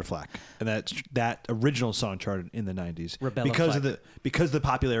Flack. Roberta Flack, and that original song charted in the 90s Rebella because Flack. of the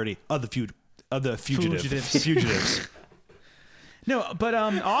popularity of the fugitives. No, but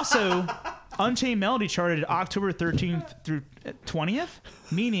also Unchained Melody charted October 13th through 20th,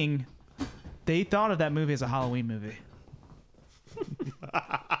 meaning they thought of that movie as a Halloween movie,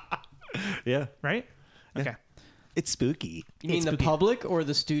 Yeah, right? Okay. it's spooky. You mean the spooky. public or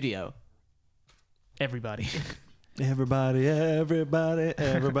the studio? Everybody. Everybody. All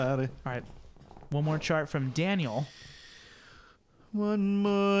right. One more chart from Daniel. One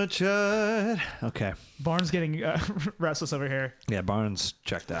more chart. Okay. Barnes getting restless over here. Yeah, Barnes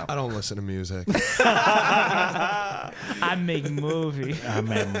checked out. I don't listen to music. I make movie. I'm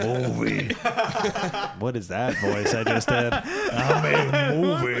a movie. What is that voice I just did? I'm a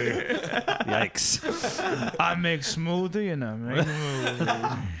movie. Yikes. I make smoothie and I make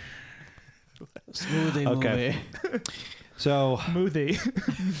movie. Smoothie Okay. movie. So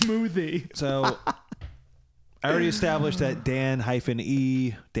Smoothie. So I already established that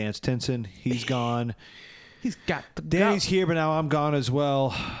Dan-E, Dance Tinson, he's gone. He's got the Danny's here, but now I'm gone as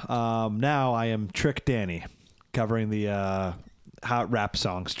well. Now I am Trick Danny, covering the hot rap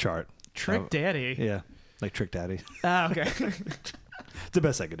songs chart. Trick Daddy. Yeah, like Trick Daddy. Ah, okay. It's the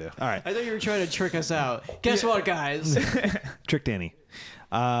best I could do. All right, I thought you were trying to trick us out. Guess what, guys? Trick Danny.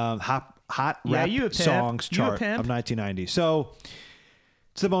 Hot Yeah, rap you a pimp. songs You a chart pimp. of 1990. So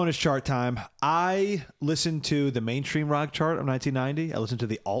it's the bonus chart time. I listened to the mainstream rock chart of 1990. I listened to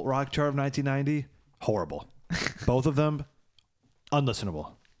the alt rock chart of 1990. Horrible. Both of them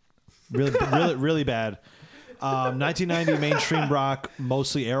unlistenable. Really bad. 1990 mainstream rock,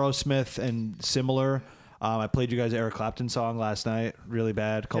 mostly Aerosmith and similar. I played you guys an Eric Clapton song last night. Really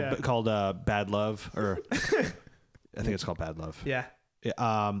bad. Called Bad Love, or I think it's called Bad Love. Yeah.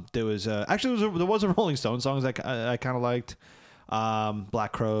 There was there was a Rolling Stones songs that I kind of liked.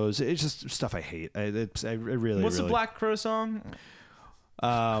 Black Crows. It's just stuff I hate. I really. What's the Black Crow song?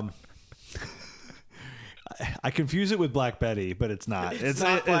 I confuse it with Black Betty, but it's not. It's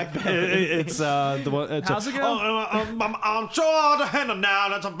not Black Betty. It's the one. How's it go? I'm sure the hand now.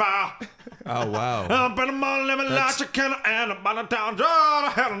 That's a vow. Oh, wow.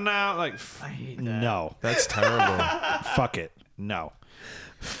 Like, I hate that. no, That's terrible. fuck it, no.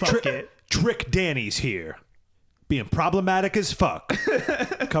 Fuck it. Trick Danny's here, being problematic as fuck,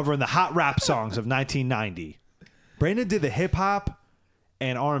 covering the hot rap songs of 1990. Brandon did the hip hop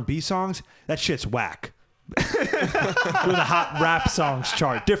and R&B songs. That shit's whack. Doing the hot rap songs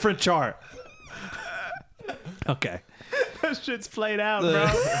chart, different chart. Okay, That shit's played out,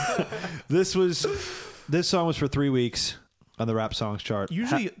 bro. this song was for 3 weeks on the rap songs chart.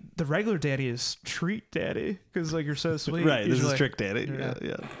 Usually, the regular daddy is treat daddy because like you're so sweet. Right, this is Usually- Trick Danny. Yeah.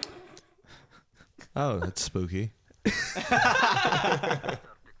 Yeah. Oh, that's spooky.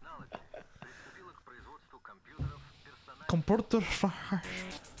 Computer.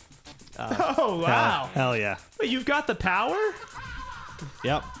 Oh wow! Hell yeah. Wait, you've got the power?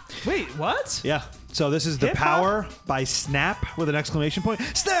 Yep. Wait, what? Yeah. So this is The Hip-hop? Power by Snap with an exclamation point.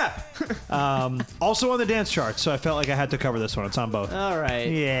 Snap! Also on the dance chart, so I felt like I had to cover this one. It's on both. All right.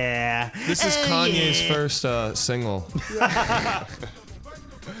 Yeah. This is Kanye's first single.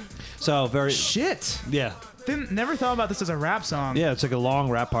 So very, Shit! yeah. Never thought about this as a rap song. Yeah, it's like a long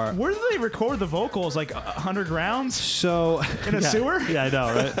rap part. Where do they record the vocals? Like underground So in a yeah. sewer? Yeah, I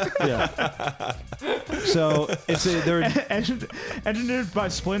know, right? Yeah. So they're Engineered by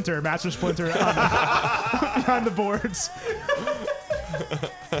Splinter, Master Splinter on the boards.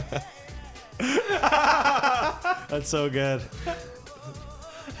 That's so good.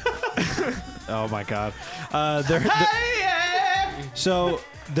 Oh my god.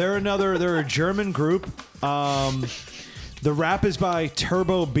 They're a German group. The rap is by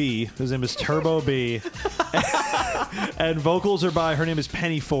Turbo B. His name is Turbo B. And vocals are by, her name is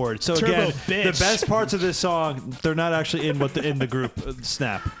Penny Ford. So Turbo again, bitch. the best parts of this song, they're not actually in the group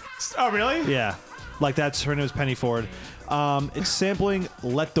Snap. Oh, really? Yeah. Like that's, her name is Penny Ford. It's sampling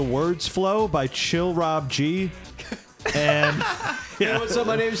Let the Words Flow by Chill Rob G. And Hey, what's up?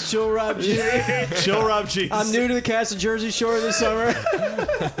 My name's Chill Rob G. Chill Rob G. I'm new to the cast of Jersey Shore this summer.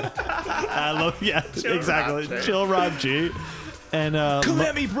 I love, exactly. Chill Rob G. And Come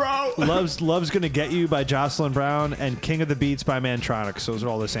at me, bro. Love's Gonna Get You by Jocelyn Brown and King of the Beats by Mantronics. Those are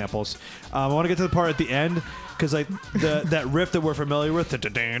all the samples. I want to get to the part at the end because like that riff that we're familiar with, it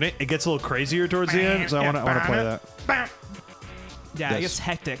gets a little crazier towards the end. So I want to play that. Yeah, Yes. it gets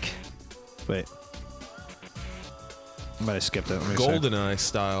hectic. Wait, I might have skipped it. Let me see. GoldenEye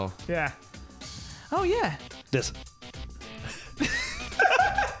style. Yeah. Oh yeah. This.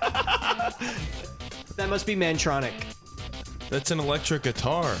 That must be Mantronic. That's an electric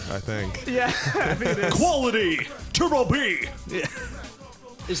guitar, I think. Yeah. I think it is. Quality Turbo B.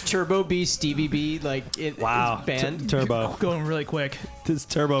 Is Turbo B Stevie B like in Wow. his band? Turbo. Going really quick. This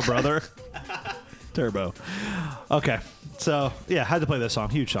Turbo brother. Turbo. Okay. So yeah, had to play this song.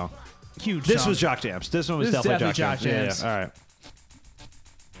 Huge song. Huge. This song. was Jock Jams. This one was This is definitely definitely Jock Jock Jams. Jams. Yeah. All right.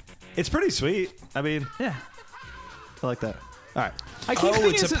 It's pretty sweet. I mean, Yeah. I like that. All right. I keep Oh,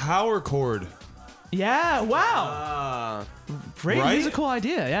 thinking it's a power chord. Yeah. Wow. Great Right? musical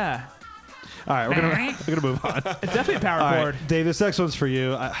idea. Yeah. All right. We're gonna move on. It's definitely a power All chord. right, Dave. This next one's for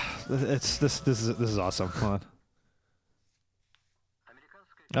you. This is awesome. Hold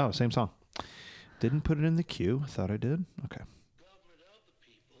on. Oh, same song. Didn't put it in the queue. Thought I did. Okay.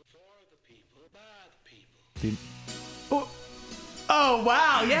 Oh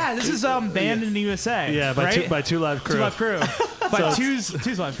wow. Yeah. This is Band in the USA. Yeah, by right? Two Live Crew. Two Live Crew. By So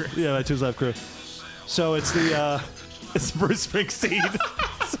Two's Live Crew. Yeah, by Two's Live Crew. So it's the it's Bruce Springsteen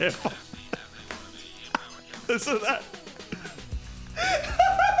sample. Listen to that.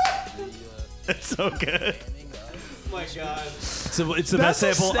 It's so good. Oh my god. So it's the That's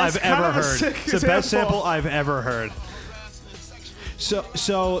best sample that's I've kind ever of a heard. sick It's the best sample. sample I've ever heard.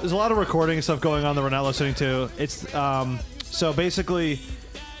 So there's a lot of recording and stuff going on that we're not listening to. It's so basically.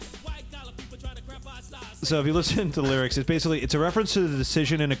 So if you listen to the lyrics, it's a reference to the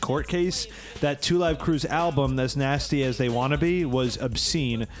decision in a court case that Two Live Crew's album, As Nasty as They Wanna Be, was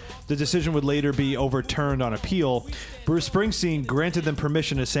obscene. The decision would later be overturned on appeal. Bruce Springsteen granted them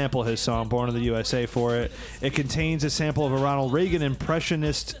permission to sample his song, Born in the USA, for it. It contains a sample of a Ronald Reagan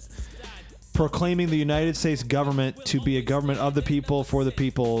impressionist proclaiming the United States government to be a government of the people, for the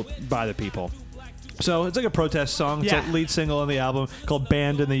people, by the people. So it's like a protest song. It's Yeah. a lead single on the album called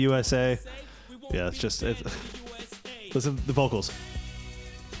Band in the USA. Yeah, it's just listen to the vocals.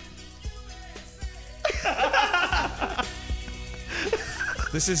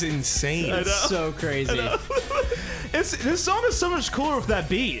 This is insane. So crazy. This song is so much cooler with that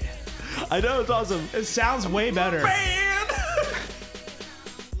beat. I know, it's awesome. It sounds way better.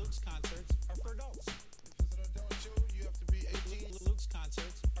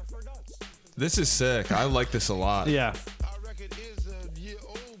 This is sick. I like this a lot. Yeah. Our record is a year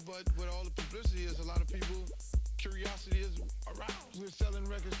old, but with all the publicity, is a lot of people. Curiosity is aroused. We're selling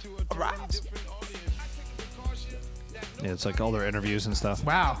records to a totally different audience. I take the precaution that Yeah, it's like all their interviews and stuff.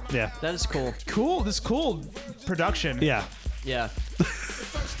 Wow. Yeah. That is cool. Cool. This cool production. Yeah. Yeah.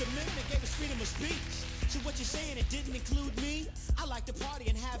 First Amendment gave us freedom of speech. So what you're saying, it didn't include me? I like to party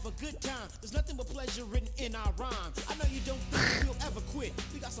and have a good time. There's nothing but pleasure written in our rhymes. I know you don't think we'll ever quit.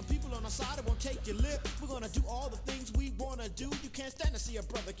 We got some people on our side that won't take your lip. We're gonna do all the things we wanna do. You can't stand to see a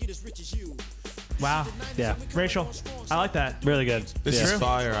brother get as rich as you. Wow. Yeah. Racial. I like that. Really good. This yeah. is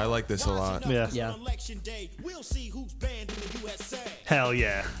fire. I like this a lot. Yeah. Yeah. On election day, we'll see who's banned in the USA. Hell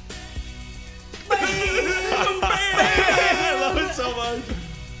yeah. I love it so much.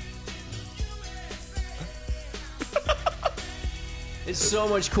 It's so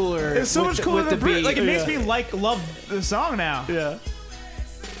much cooler. It's so with much the- cooler with than the Brit. beat. Like it makes me love the song now. Yeah.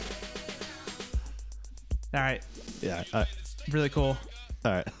 All right. Yeah. Really cool.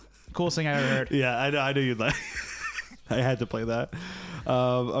 All right. Coolest thing I ever heard. Yeah, I knew you'd like. I had to play that.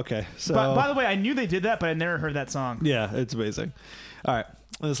 Okay. So. But by the way, I knew they did that, but I never heard that song. Yeah, it's amazing. All right,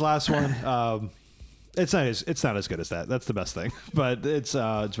 this last one. It's not as good as that. That's the best thing, but it's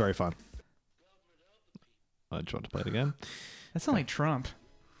very fun. I just want to play it again. That sounds like Trump.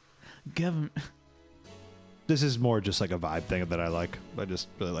 Government. This is more just like a vibe thing that I like. I just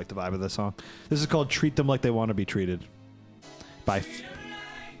really like the vibe of this song. This is called "Treat Them Like They Want to Be Treated" by.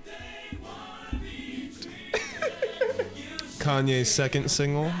 Kanye's second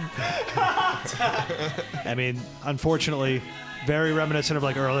single. I mean, unfortunately, very reminiscent of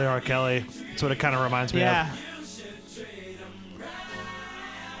like early R. Kelly. That's what it kind of reminds me Yeah.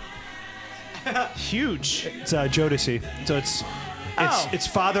 Huge. of. It's Jodeci. So it's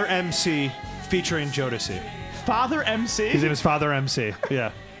Father MC featuring Jodeci. Father MC. His name is Father MC.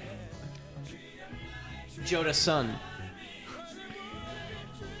 Yeah. Joda's son.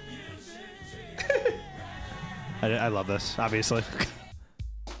 I love this, obviously.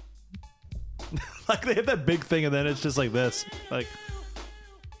 Like they have that big thing and then it's just like this. Like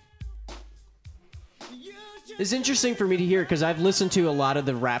It's interesting for me to hear because I've listened to a lot of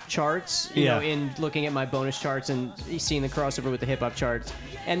the rap charts, you know, in looking at my bonus charts and seeing the crossover with the hip hop charts.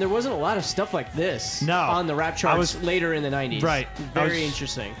 And there wasn't a lot of stuff like this on the rap charts later in the 90s. Right. Very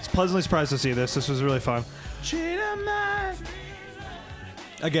interesting. I was pleasantly surprised to see this. This was really fun.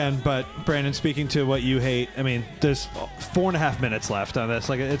 Again, but Brandon, speaking to what you hate, I mean, there's 4.5 minutes left on this.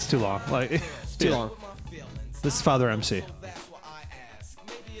 Like, it's too long. Like, It's too long. This is Father MC.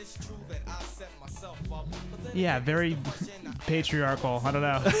 Yeah, very patriarchal. I don't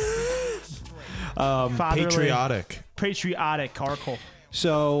know. Patriotic. Patriotic oracle.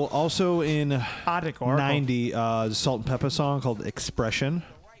 So, also in Otic oracle. 90, Salt and Pepper song called Expression.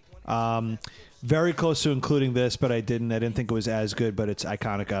 Very close to including this, but I didn't think it was as good, but it's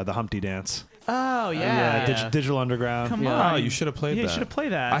iconic, the Humpty Dance. Oh, yeah. Digital Underground. Come Oh, on. you should have played that. Yeah, you should have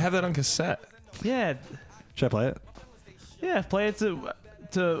played that. I have that on cassette. Yeah. Should I play it? Yeah, play it to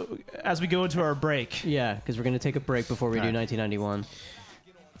as we go into our break. Yeah, because we're going to take a break before we do Alright. 1991.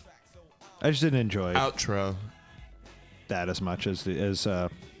 I just didn't enjoy Outro. that as much as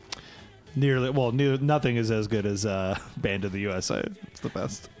nothing is as good as Band of the USA. It's the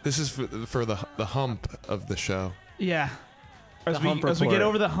best. This is for the hump of the show. Yeah. As The hump we get report.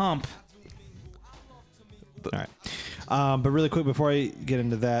 over the hump. All right. But really quick before I get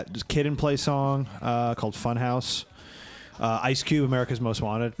into that, just Kid and Play song called Funhouse. Ice Cube, America's Most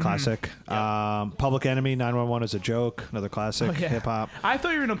Wanted, classic. Public Enemy, 911 is a Joke, another classic, Oh, yeah. hip hop. I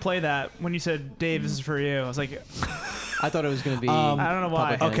thought you were going to play that when you said, Dave, this is for you. I was like, I thought it was going to be. I don't know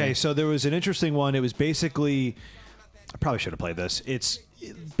why. Public Enemy. Okay, so there was an interesting one. It was basically, I probably should have played this. It's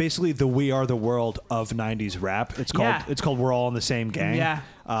basically the We Are the World of 90s rap. It's called We're All in the Same Gang. Yeah.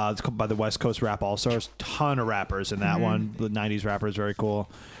 It's called by the West Coast Rap All Stars. Ton of rappers in that one. The 90s rappers, very cool.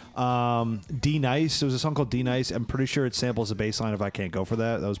 D Nice. There was a song called D Nice. I'm pretty sure it samples the bass line of I Can't Go For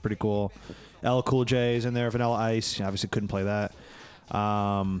That. That was pretty cool. LL Cool J is in there. Vanilla Ice. Obviously couldn't play that.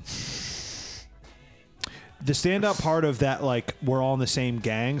 The stand-up part of that, like, We're All in the Same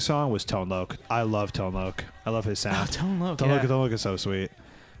Gang song was Tone Loc. I love Tone Loc. I love his sound. Oh, Tone Loc, Tone yeah. Loc is so sweet.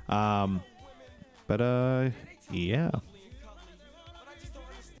 Yeah.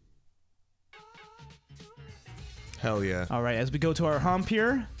 Hell yeah. all right, as we go to our hump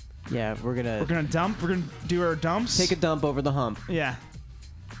here, Yeah, we're going we're going to dump. We're going to do our dumps. take a dump over the hump. Yeah.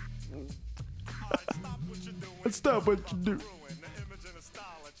 Stop what you do.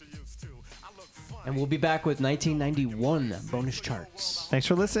 And we'll be back with 1991 bonus charts. Thanks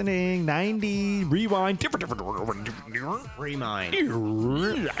for listening. 90. Rewind. Remind. Remind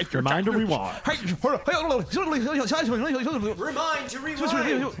to rewind. Remind to rewind.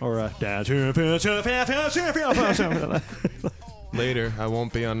 Or down to Later, I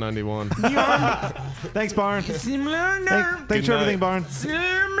won't be on 91. Thanks, Barn. Thanks Good for everything, night. Barn.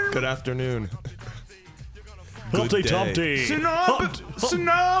 Good afternoon. Humpty day. Dumpty. Snob!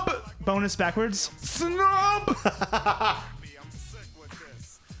 Snob! Bonus backwards. Snob!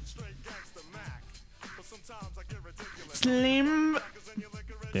 Slim.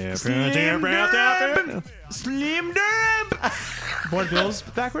 Slim Durb. Slim Durb. Board bills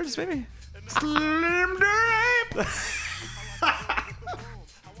backwards, maybe. Slim Durb. All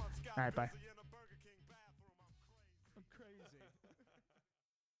right, bye.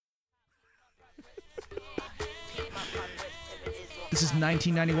 This is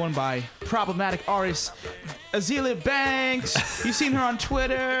 1991 by problematic artist Azealia Banks. You've seen her on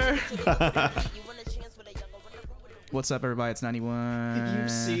Twitter. What's up, everybody? It's 91. You've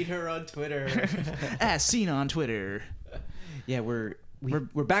seen her on Twitter. As seen on Twitter. Yeah, we're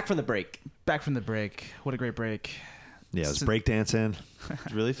back from the break. Back from the break. What a great break. Yeah, it was breakdancing. It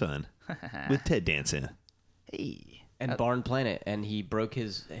was really fun. With Ted dancing. Hey. And Barn Planet, and he broke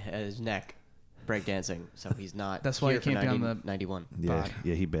his neck breakdancing, so he's not. That's why here he can't for be on the 91. Yeah,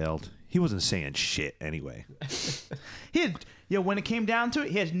 yeah, he bailed. He wasn't saying shit anyway. He had, when it came down to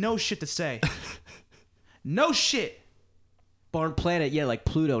it, he had no shit to say. No shit. Barn Planet, yeah, like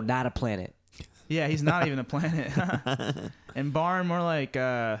Pluto, not a planet. Yeah, he's not even a planet. And Barn, more like,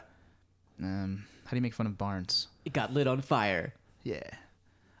 how do you make fun of Barnes? It got lit on fire. Yeah.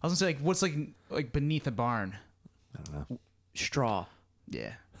 I was gonna say like what's like beneath a barn. I don't know. Straw.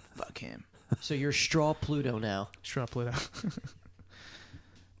 Yeah. Fuck him. So you're Straw Pluto now. Straw Pluto.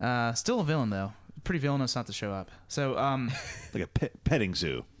 Still a villain though. Pretty villainous not to show up. So Like a petting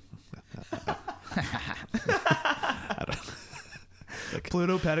zoo.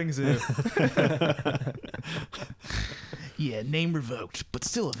 Pluto petting zoo. Yeah, name revoked, but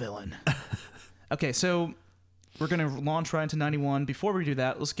still a villain. Okay, so we're gonna launch right into 91. Before we do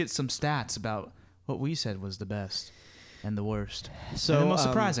that, let's get some stats about what we said was the best and the worst. So And the most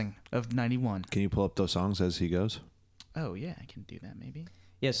surprising of 91. Can you pull up those songs as he goes? Oh yeah, I can do that maybe.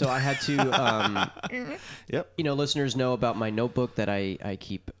 Yeah, so I had to, Yep. listeners know about my notebook that I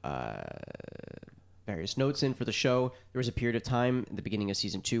keep various notes in for the show. There was a period of time at the beginning of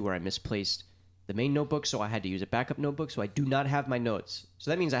season 2 where I misplaced the main notebook, so I had to use a backup notebook, so I do not have my notes.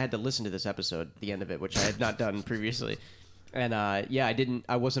 So that means I had to listen to this episode, the end of it, which I had not done previously. And I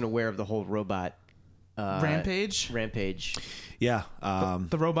wasn't aware of the whole robot Rampage. Yeah.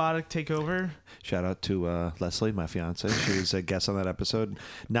 The robotic takeover. Shout out to Leslie, my fiance. She was a guest on that episode.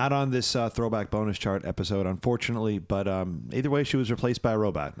 Not on this throwback bonus chart episode, unfortunately, but either way, she was replaced by a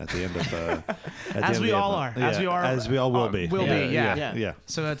robot at the end of. As we all are. Yeah, as we all will be. Will be. Yeah. Yeah.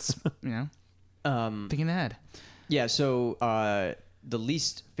 So that's thinking ahead. Yeah, so the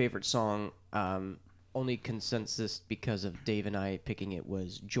least favorite song, only consensus because of Dave and I picking it,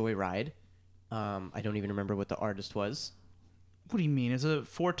 was Joyride. I don't even remember what the artist was. What do you mean? It's a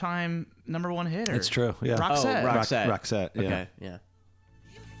 4-time #1 hit? Or? It's true. Yeah. Roxette. Oh, Roxette. Roxette. Yeah. Okay, yeah.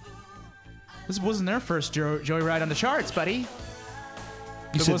 This wasn't their first Joyride on the charts, buddy. You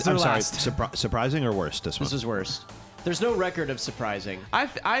It said, was their I'm sorry, last. surprising or worse? This one. This was worse. There's no record of surprising.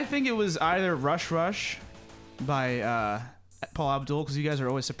 I think it was either Rush Rush by Paul Abdul, because you guys are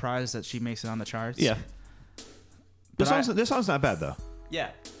always surprised that she makes it on the charts. Yeah. But This song's not bad though.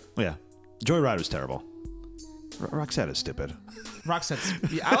 Yeah. Yeah. Joyride was terrible. Roxette is stupid. Roxette's.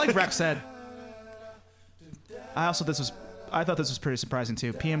 Yeah, I like Roxette. I thought this was pretty surprising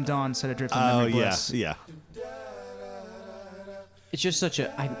too. PM Dawn said Adrift on Memory Bliss. yeah. It's just such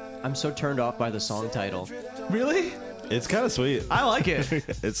a... I'm so turned off by the song title. Really? It's kind of sweet. I like it.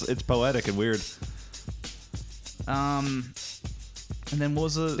 It's poetic and weird. And then what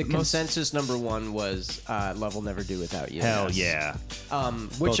was the most... consensus #1 was Love Will Never Do Without You. Hell yeah.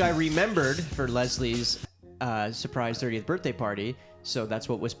 Which I remembered for Leslie's surprise 30th birthday party. So that's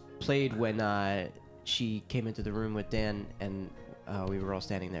what was played when she came into the room with Dan and we were all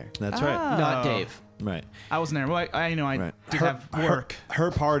standing there. That's right. Not Dave. Right. I wasn't there. Well, I know I Right. did have work.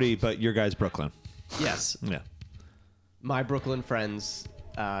 Her party, but your guys Brooklyn. Yes. Yeah. My Brooklyn friends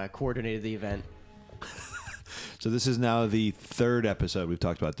coordinated the event. So this is now the 3rd episode we've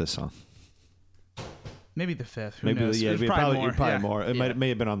talked about this song. Maybe the 5th. Who Maybe knows? yeah, There's probably yeah. more. It may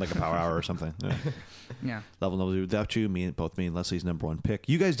have been on like a power hour or something. Yeah. Yeah. Level Never Do Without You. Me and Leslie's #1 pick.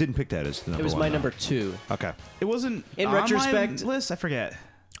 You guys didn't pick that as the number It was one. my though. #2. Okay. It wasn't In on retrospect- my list. I forget.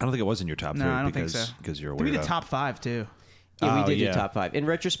 I don't think it was in your top No, three I don't because think so. because you're a Did we weirdo. did top 5 too? Yeah, we Oh, did yeah. do top 5. In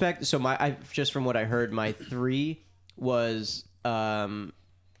retrospect, so just from what I heard, my 3 was Love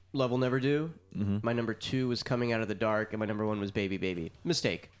Will Never Do. Mm-hmm. My #2 was Coming Out of the Dark, and my #1 was Baby Baby.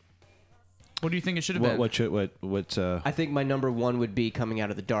 Mistake. What do you think it should have been? What I think my #1 would be Coming Out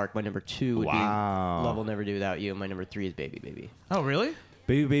of the Dark. My #2 would Wow. be Love Will Never Do Without You. And my #3 is Baby Baby. Oh, really?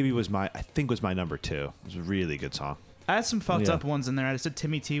 Baby Baby was my #2. It was a really good song. I had some fucked Yeah. up ones in there. I said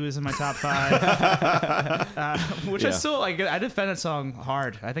Timmy T was in my top 5, which I Yeah. still like. I defend that song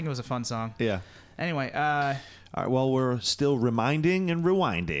hard. I think it was a fun song. Yeah. Anyway, All right. Well, we're still reminding and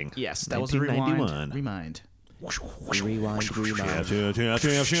rewinding. yes, that was a rewind. 1991. Rewind.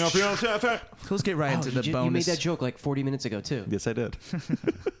 Let's get right into the bonus. You made that joke like 40 minutes ago, too. Yes, I did.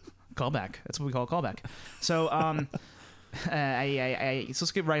 Callback. That's what we call a callback. So, so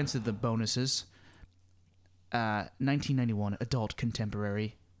let's get right into the bonuses. 1991 adult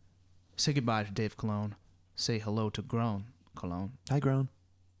contemporary. Say goodbye to Dave Cologne. Say hello to Grown Cologne. Hi, Grown.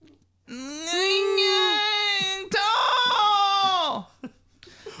 Tall.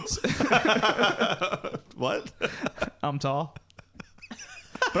 What? I'm tall.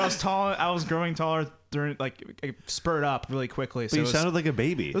 But I was tall. I was growing taller during it spurred up really quickly. But So you it was, sounded like a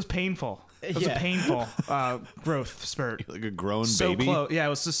baby. it was painful. It was a Yeah. painful growth spurt. Like a grown So baby. close. Yeah, it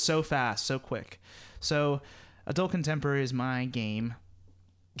was just so fast, so quick. So, adult contemporary is my game.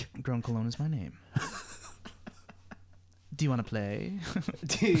 Grown Cologne is my name. Do you want to play?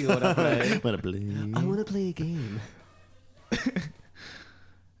 Do you want to play? Wanna play? I want to play a game.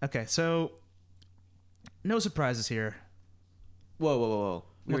 Okay, so no surprises here. Whoa.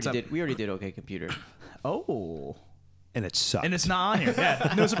 What's up? We already did OK Computer. Oh. And it sucked. And it's not on here.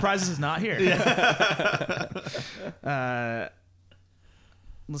 Yeah. No surprises, it's not here. Let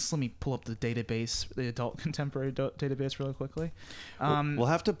me pull up the database, the adult contemporary database really quickly. We'll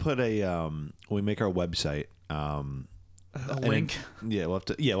have to put a when we make our website A link. we'll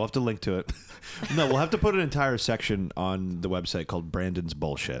have to link to it. No, we'll have to put an entire section on the website called Brandon's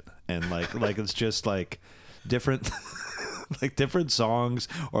Bullshit, and like it's just like different like different songs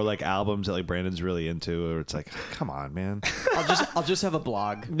or like albums that like Brandon's really into, or it's like, come on, man. I'll just have a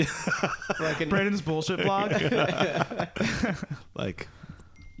blog. Brandon's Bullshit blog. Like,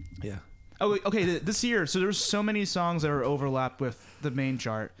 yeah. Oh, okay. This year, so there's so many songs that are overlapped with the main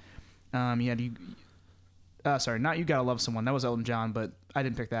chart. Not You Gotta Love Someone. That was Elton John, but I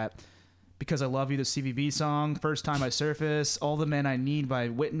didn't pick that. Because I Love You, the CVB song. First Time by Surface. All the Men I Need by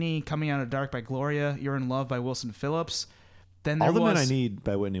Whitney. Coming Out of Dark by Gloria. You're in Love by Wilson Phillips. Then there All the Men I Need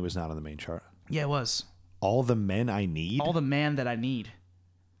by Whitney was not on the main chart. Yeah, it was. All the Men I Need? All the Man That I Need.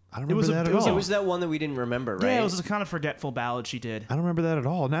 I don't remember that at all. It was that one that we didn't remember, right? Yeah, it was a kind of forgetful ballad she did. I don't remember that at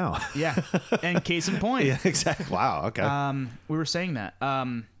all now. Yeah. And case in point. Yeah, exactly. Wow, okay. We were saying that.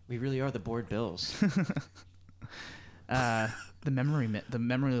 We really are the bored bills. The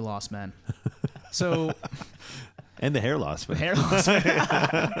memory loss men. So And the hair loss. But hair loss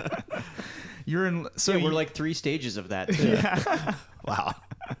man. You're in. So we're like 3 stages of that too. Yeah. Wow.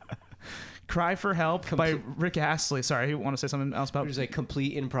 Cry for Help by Rick Astley. Sorry, you want to say something else about? There's like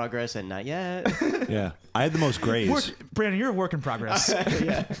complete in progress and not yet. Yeah. I had the most grays. Brandon, you're a work in progress.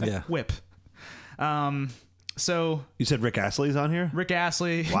 Yeah. Whip. So You said Rick Astley's on here? Rick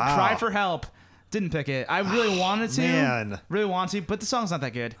Astley, Wow. Cry for Help. Didn't pick it. I really wanted to. Man. Really wanted to, but the song's not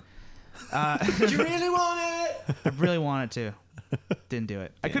that good. Did you really want it? I really wanted to. Didn't do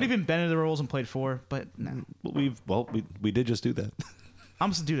it. I could have even bended the rules and played 4, but no. We did just do that. I'm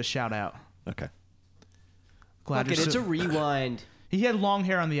just gonna do the shout out. Okay. Glad Fuck it, you're it's so- a rewind. He had long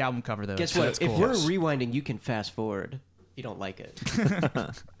hair on the album cover though. Guess so what? that's If cool. we're rewinding, you can fast forward. If you don't like it.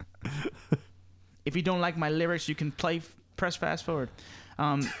 If you don't like my lyrics, you can press fast forward.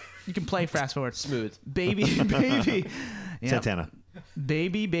 You can play fast forward. Smooth. Baby. Yep. Santana.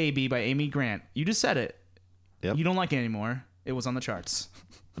 Baby by Amy Grant. You just said it. Yep. You don't like it anymore. It was on the charts.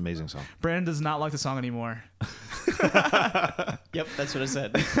 Amazing song. Brandon does not like the song anymore. Yep, that's what I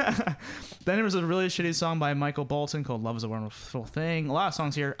said. Then there was a really shitty song by Michael Bolton called Love is a Wonderful Thing. A lot of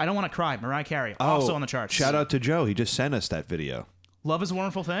songs here. I Don't Want to Cry, Mariah Carey. Also on the charts. Shout out to Joe. He just sent us that video. Love is a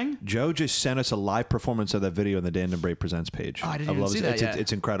Wonderful Thing? Joe just sent us a live performance of that video on the Dan and Bray Presents page. Oh, I didn't of even Love see Is- that it's, yet.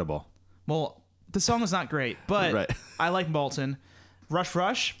 It's incredible. Well, the song is not great, but Right. I like Bolton.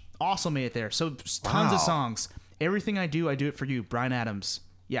 Rush also made it there. So tons Wow. of songs. Everything I Do It For You. Bryan Adams.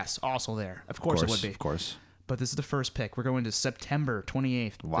 Yes, also there. Of course it would be. Of course. But this is the first pick. We're going to September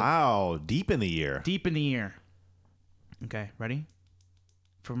 28th. Wow. Deep in the year. Deep in the year. Okay, ready?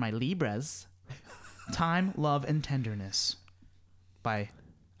 For my Libras, Time, Love, and Tenderness by,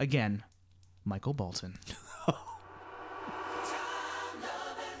 again, Michael Bolton.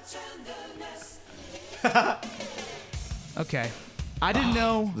 Okay. I didn't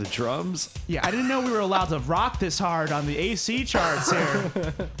know. The drums. Yeah, I didn't know we were allowed to rock this hard on the AC charts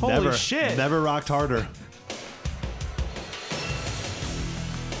here. Holy Never. shit. Never rocked harder.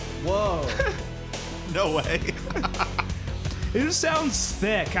 Whoa. No way. It just sounds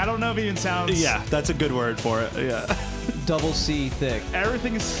thick. I don't know if it even sounds. Yeah, that's a good word for it. Yeah. Double C thick.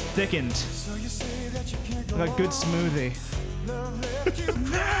 Everything is thickened. Like a good smoothie.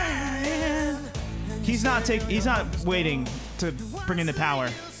 He's not waiting to bring in the power.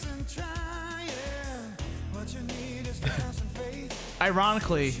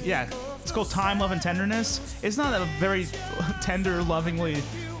 Ironically, yeah, it's called Time, Love, and Tenderness. It's not a very tender, lovingly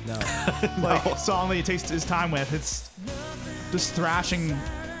song that he takes his time with. It's just thrashing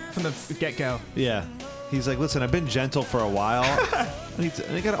from the get-go. Yeah. He's like, listen, I've been gentle for a while.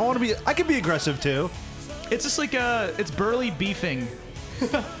 I can be aggressive too. It's just like it's burly beefing.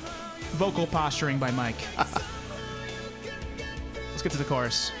 Vocal posturing by Mike. Let's get to the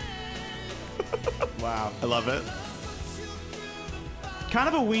chorus. Wow. I love it. Kind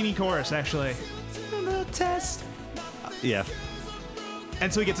of a weenie chorus, actually. Yeah.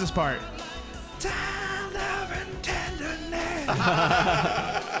 And so he gets this part.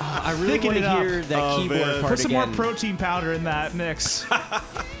 I really want it to up. hear that keyboard man. part Put some again. more protein powder in that mix.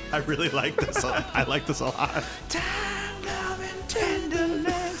 I really like this. I like this a lot.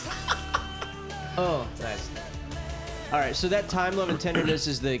 Oh, nice. All right, so that Time, Love, and Tenderness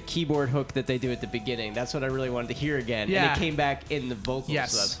is the keyboard hook that they do at the beginning. That's what I really wanted to hear again. Yeah. And it came back in the vocals,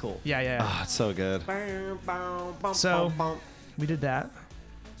 Yes. so that's cool. Yeah. Oh, it's so good. So we did that.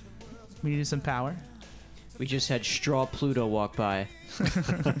 We needed some power. We just had Straw Pluto walk by.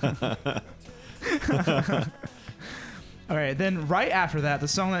 All right, then right after that, the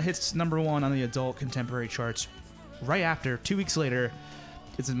song that hits #1 on the adult contemporary charts, right after, 2 weeks later,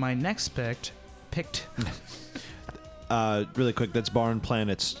 is my next picked. Really quick, that's Barn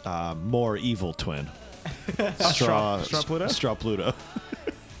Planet's more evil twin. Straw Pluto? Straw Pluto.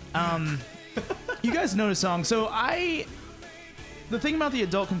 You guys know the song. So the thing about the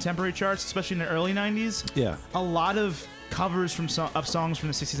adult contemporary charts, especially in the early 90s, Yeah. a lot of covers of songs from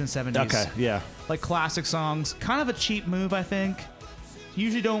the 60s and 70s. Okay, yeah. Like classic songs. Kind of a cheap move, I think.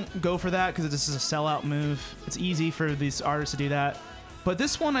 Usually don't go for that because this is a sellout move. It's easy for these artists to do that. But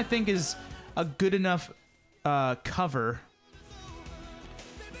this one, I think, is a good enough cover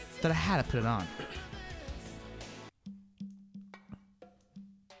that I had to put it on.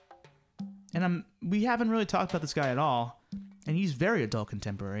 And we haven't really talked about this guy at all. And he's very adult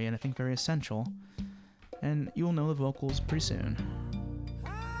contemporary and I think very essential. And you will know the vocals pretty soon.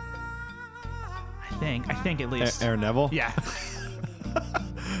 I think at least. Aaron Neville? Yeah.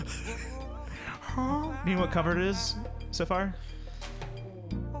 You know what cover it is so far?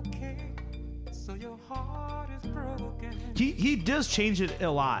 He does change it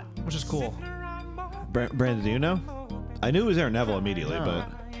a lot, which is cool. Brandon, do you know? I knew it was Aaron Neville immediately, No.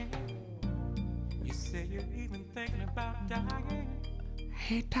 but...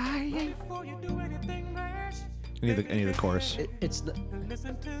 Hey, dying. Any of the chorus. It's the,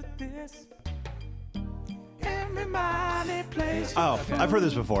 Oh, I've heard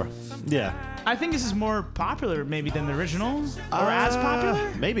this before. Yeah. I think this is more popular maybe than the original, or as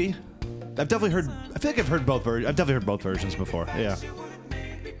popular. Maybe. I've definitely heard. I feel like I've heard both versions. I've definitely heard both versions before. Yeah.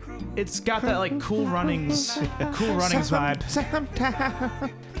 It's got that like Cool Runnings vibe.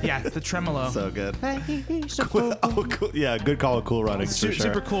 Yeah, the tremolo. So good. Oh, cool. Yeah, good call with Cool Runnings for sure.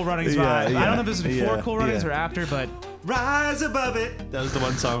 Super Cool Runnings Yeah, vibe. yeah, I don't know if this is before yeah, Cool Runnings yeah. or after, but Rise above it. That was the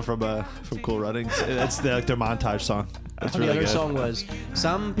one song from Cool Runnings. That's their montage song. That's the really other good. song was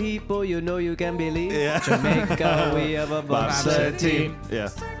Some People You Know You Can Believe. Yeah. Jamaica, we have a bobsled team. Yeah.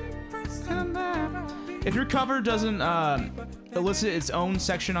 if your cover doesn't elicit its own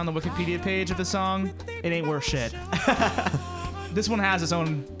section on the Wikipedia page of the song, it ain't worth shit. This one has its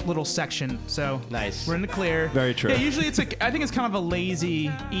own little section, so Nice. we're in the clear. Very true. Yeah, usually it's like I think it's kind of a lazy,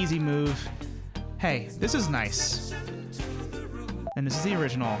 easy move. Hey, this is nice, and this is the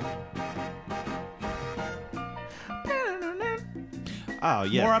original. Oh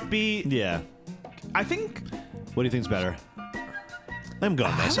yeah. More upbeat. Yeah. I think. What do you think's better? I'm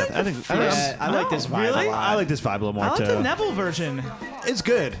going this. I think. Yeah, I like this vibe Really? a lot. I like this vibe a little more I like too. the Neville version. It's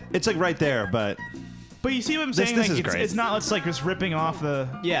good. It's like right there, but But you see what I'm This- saying? this like, is it's, great. it's not. It's like just ripping off the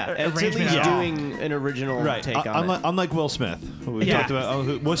Yeah, it's at arrangement least at all. doing an original take on unlike, it. unlike Will Smith, who we Yeah. talked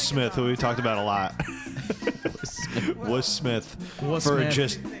about. Will Smith, who we talked about a lot. Will Smith Will for Smith.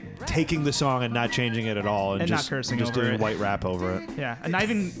 just taking the song and not changing it at all, and And not just cursing just over doing it. white rap over it. Yeah, and not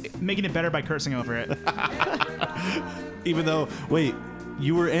even making it better by cursing over it. Even though, wait,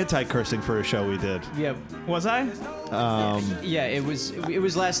 you were anti-cursing for a show we did. Yeah, Was I? yeah. It was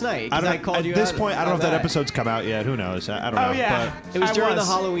last night. 'cause I I don't, called at you this out point, I don't know on if that episode's come out yet. Who knows? I don't know. Oh yeah. It was I during the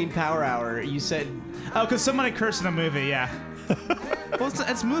Halloween Power Hour. You said Oh, because somebody cursed in a movie. Yeah. Well,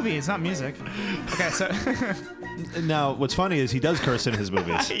 it's movie. It's not music. Okay, so But now, what's funny is he does curse in his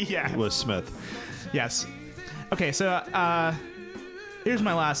movies. Yeah. Will Smith. yes. Okay, so here's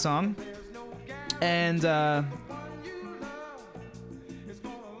my last song, and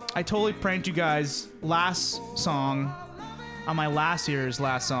I totally pranked you guys last song on my last year's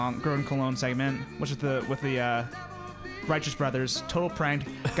last song, Grown Cologne segment, which is with the Righteous Brothers. Total prank.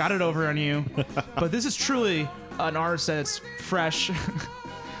 Got it over on you. But this is truly an artist that's fresh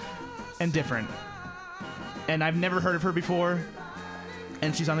and different. And I've never heard of her before.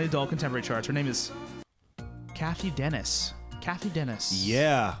 And she's on the adult contemporary charts. Her name is Kathy Dennis. Kathy Dennis.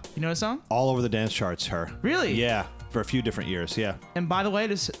 Yeah. You know the song? All over the dance charts, her. Really? Yeah. For a few different years, yeah. And by the way,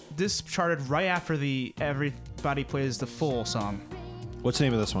 this charted right after the Everybody Plays the Fool song. What's the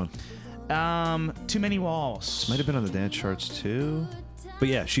name of this one? Too Many Walls. Might have been on the dance charts too. But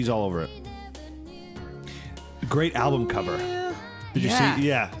yeah, she's all over it. Great album cover. Did you see?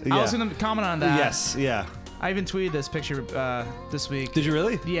 Yeah. I was gonna comment on that. Yes, yeah. I even tweeted this picture this week. Did you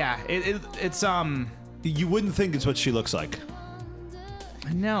really? Yeah. It's You wouldn't think it's what she looks like.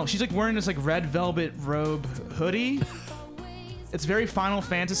 No, she's like wearing this like red velvet robe hoodie. It's very Final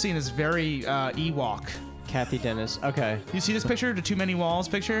Fantasy and it's very Ewok. Kathy Dennis. Okay. You see this picture, the Too Many Walls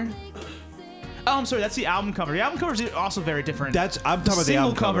picture? Oh, I'm sorry, that's the album cover. The album cover is also very different. I'm talking about the single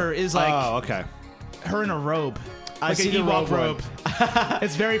album cover is like Oh, okay. her in a robe. I Like see an the Ewok robe robe.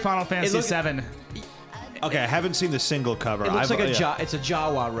 It's very Final Fantasy look- VII. Okay, I haven't seen the single cover. It looks like yeah. it's a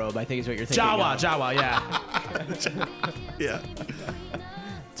Jawa robe, I think is what you're thinking. Jawa, yeah. Yeah.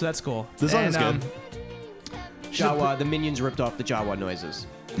 So that's cool. This song is good. Jawa, the Minions ripped off the Jawa noises.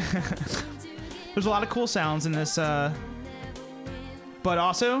 There's a lot of cool sounds in this, but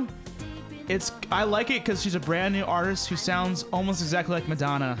also, I like it because she's a brand new artist who sounds almost exactly like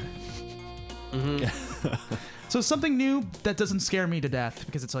Madonna. So something new that doesn't scare me to death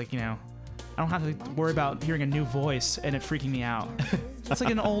because it's like, I don't have to worry about hearing a new voice and it freaking me out. It's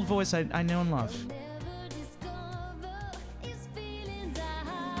like an old voice I know and love.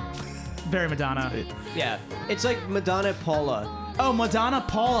 Very Madonna. Yeah, it's like Madonna Paula. Oh, Madonna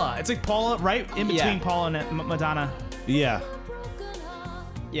Paula. It's like Paula right in between Yeah. Paula and Madonna. Yeah.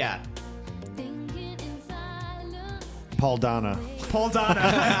 Yeah. Paul Donna. Paul Donna.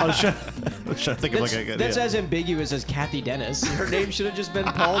 I was trying to think of That's, like a good. that's yeah. as ambiguous as Kathy Dennis. Her name should have just been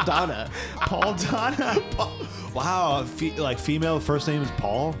Paul Donna. Paul Donna. Wow, like female first name is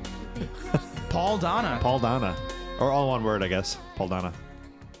Paul. Paul Donna. Paul Donna, or all one word, I guess. Paul Donna.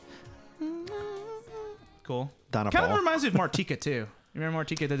 Cool. Donna Kind of Paul. reminds me of Martika too. You remember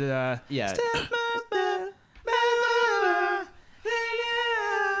Martika that did Yeah.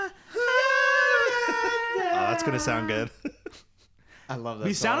 Oh, that's gonna sound good. I love that.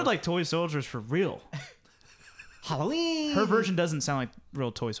 He song. sounded like Toy Soldiers for real. Halloween. Her version doesn't sound like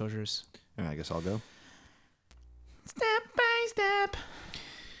real Toy Soldiers. Yeah, I guess I'll go. Step by step.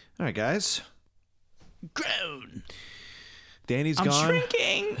 All right, guys. Grown. Danny's I'm gone.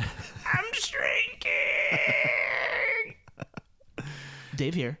 shrinking. I'm shrinking.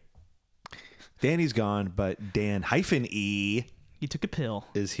 Dave here. Danny's gone, but Dan-E You took a pill.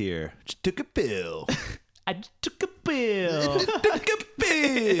 is here. Just took a pill. I just took a pill. Took a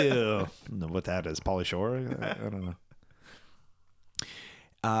pill. I don't know what that is. Pauly Shore? I don't know.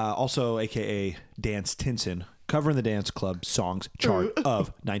 Also, a.k.a. Dance Tinson, covering the Dance Club Songs chart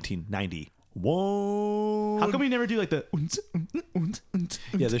of 1991. How come we never do like the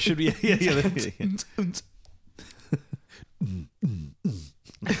Yeah, there should be. Yeah.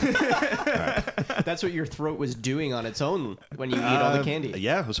 That's what your throat was doing on its own when you ate all the candy.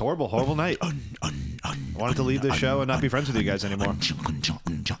 Yeah, it was horrible. Horrible night. Wanted to leave the show and not be friends with you guys anymore.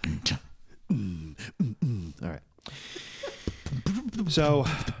 All right. So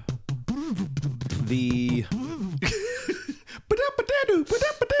the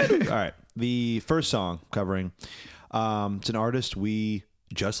all right, the first song covering it's an artist we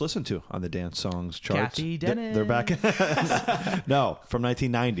just listened to on the Dance Songs charts. Kathy Dennis. They're back. No, from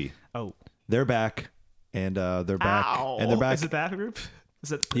 1990. Oh. They're back, and they're back, and they're back. Is it that group?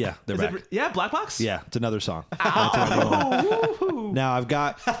 Is it? Yeah, they're is back. it, yeah, Black Box. Yeah, it's another song. 1991. Now I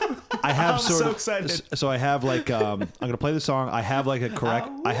have I'm sort so of, excited. so I have like, I'm gonna play the song. I have like a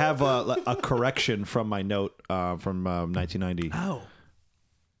correction from my note from 1990. Oh.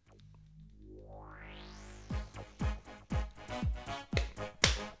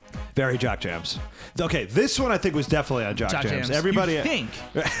 Very Jock Jams. Okay, this one I think was definitely on Jock Jams. Everybody, You think?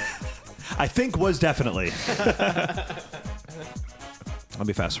 I think was definitely. Let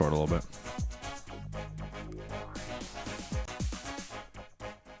me fast forward a little bit.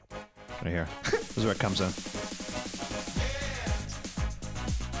 Right here. This is where it comes in.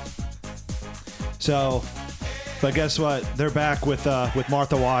 So, but guess what? They're back with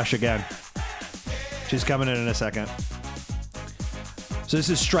Martha Wash again. She's coming in a second. So this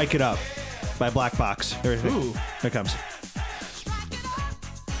is "Strike It Up" by Black Box. Here it comes.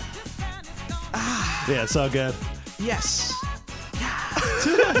 Yeah, it's so good. Yes.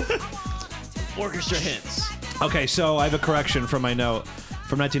 Orchestra hits. Okay, so I have a correction from my note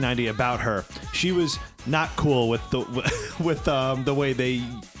from 1990 about her. She was not cool with the way they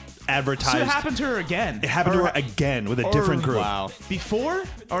advertised. So it happened to her again. It happened to her again with a different group. Wow. Before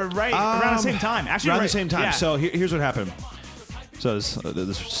or right around the same time? Actually, around right, the same time. Yeah. So here's what happened. So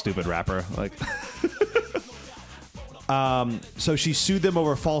this stupid rapper, like, so she sued them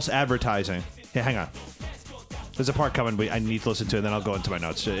over false advertising. Hey, hang on. There's a part coming I need to listen to, and then I'll go into my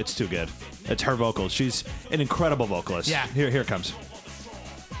notes. It's too good. It's her vocals. She's an incredible vocalist. Yeah. Here it comes.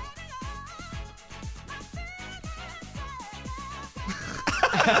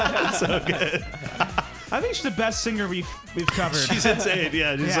 So good. I think she's the best singer we've covered. She's insane.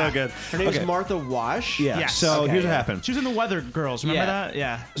 Yeah, she's so good. Her name is Martha Wash. Yeah. Yes. So Okay, here's what yeah. happened. She was in the Weather Girls. Remember Yeah. that?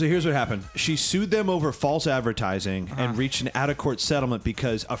 Yeah. So here's what happened. She sued them over false advertising and reached an out-of-court settlement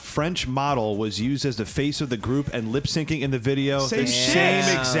because a French model was used as the face of the group and lip-syncing in the video. Same the shit.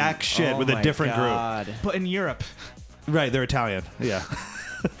 same exact shit Oh with a my different God. But in Europe. group. Right, they're Italian. Yeah.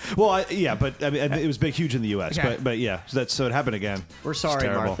 Well, yeah, but I mean, it was huge in the U.S. Okay. But yeah, so it happened again. We're It's sorry,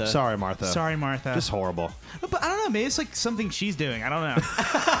 terrible. Martha. Sorry, Martha. Sorry, Martha. Just horrible. But I don't know. Maybe it's like something she's doing. I don't know.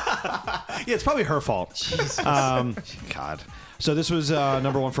 Yeah, it's probably her fault. God. So this was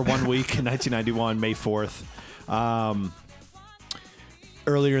number one for 1 week in 1991, May 4th.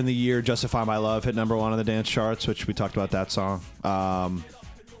 Earlier in the year, Justify My Love hit number one on the dance charts, which we talked about that song.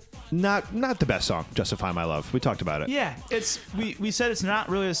 Not the best song, Justify My Love. We talked about it. Yeah, it's we said it's not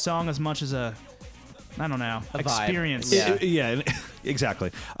really a song as much as a, I don't know, A vibe. experience. Yeah. Yeah,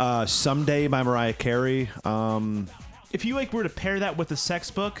 exactly. Someday by Mariah Carey. If you like were to pair that with the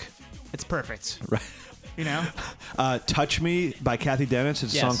Sex Book, it's perfect. Right. You know? Touch Me by Kathy Dennis.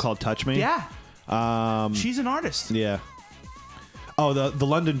 It's a Yes. song called Touch Me. Yeah. She's an artist. Yeah. Oh, the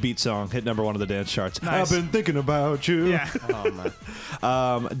London Beat song hit number one on the dance charts. Nice. I've been thinking about you. Yeah. Oh, man.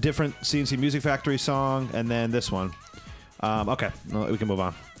 Different CNC Music Factory song, and then this one. Okay, no, we can move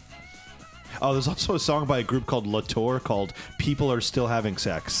on. Oh, there's also a song by a group called Latour called "People Are Still Having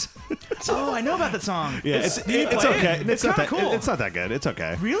Sex." Oh, I know about that song. Yeah, it's do you play okay. it? It's not kinda that cool. It's not that good. It's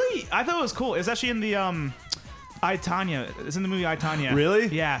okay. Really? I thought it was cool. It's actually in the I, Tonya. It's in the movie I, Tonya. Really?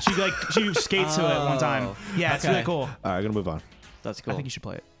 Yeah. She skates to it one time. Oh, Yeah, it's okay. really cool. All right, I'm gonna move on. That's cool. I think you should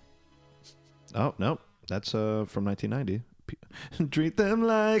play it. Oh no, that's from 1990. Treat them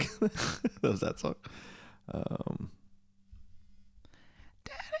like that was that song.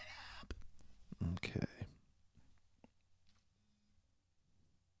 Okay.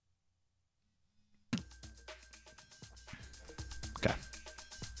 Okay.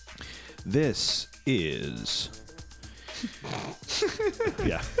 This is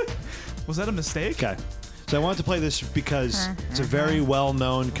yeah. Was that a mistake? Okay. So I wanted to play this because it's a very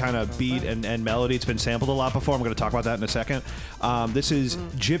well-known kind of beat and melody. It's been sampled a lot before. I'm going to talk about that in a second. This is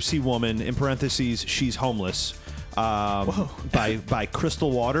Gypsy Woman, in parentheses, She's Homeless, by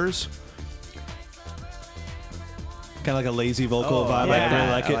Crystal Waters. Kind of like a lazy vocal vibe. yeah. I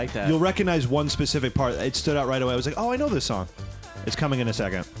really like I it. like that. You'll recognize one specific part. It stood out right away. I was like, oh, I know this song. It's coming in a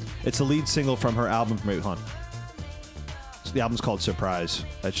second. It's the lead single from her album. Wait, hold on. So the album's called Surprise.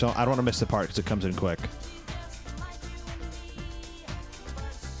 I don't want to miss the part because it comes in quick.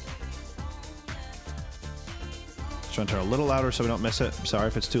 Just trying to turn a little louder so we don't miss it. I'm sorry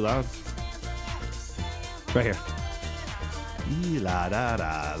if it's too loud. Right here. La da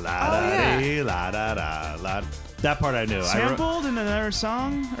da la da la da da la. That part I knew. Sampled in another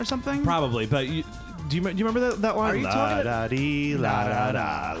song or something? Probably, but do you remember that one? Are you la talking- da dee la da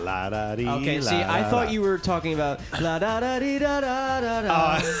da la da dee. Okay, la see, I da thought da. you were talking about la da da dee da da da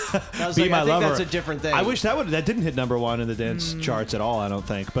da. I was Be like, My I think Lover. that's a different thing. I wish that didn't hit number one in the dance charts at all. I don't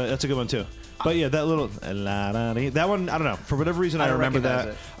think, but that's a good one too. But yeah, that little la da dee, that one I don't know for whatever reason I don't remember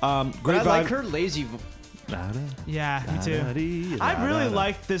recognize that. But Great I like vibe. her lazy. La da, Yeah, me la too. da dee, la I really da da.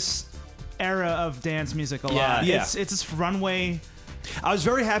 like this era of dance music a Yeah. lot. Yeah. It's this runway. I was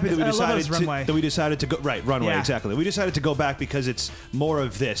very happy that we I love decided his runway. to go right runway Yeah. exactly. We decided to go back because it's more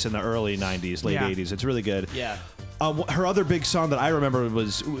of this in the early '90s, late Yeah. '80s. It's really good. Yeah. Her other big song that I remember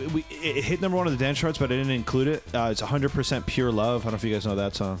was it hit number one on the dance charts, but I didn't include it. It's 100% Pure Love. I don't know if you guys know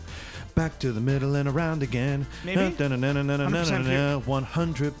that song. Back to the middle and around again. Maybe?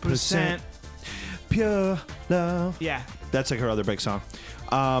 100% pure love. Yeah. That's like her other big song.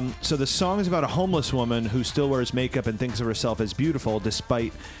 So the song is about a homeless woman who still wears makeup and thinks of herself as beautiful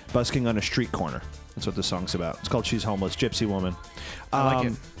despite busking on a street corner. That's what the song's about. It's called She's Homeless, Gypsy Woman. I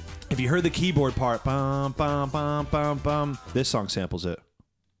like it. If you heard the keyboard part, bum, bum, bum, bum, bum, this song samples it.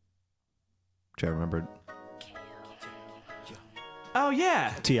 Which I remembered. Oh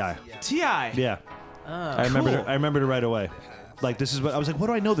yeah. T.I. T.I. Yeah. I remembered it. I remembered it right away. Like this is what I was like, what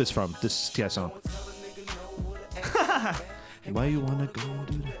do I know this from? This T.I. song. Why you wanna go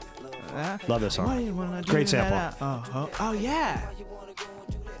do that? Love this Why song. you wanna do Great that? sample. Oh yeah.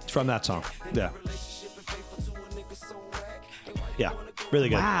 It's from that song. Yeah. Yeah. Really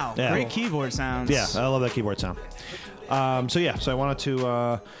good. Wow. Yeah. Great keyboard sounds. Yeah, I love that keyboard sound. So I wanted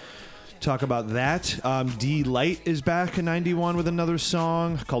to talk about that. D Light is back in '91 with another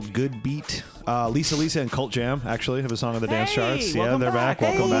song called "Good Beat." Lisa and Cult Jam actually have a song on the dance charts. Yeah, they're back.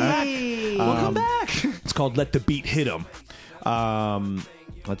 Welcome back. Welcome back. It's called "Let the Beat Hit 'Em."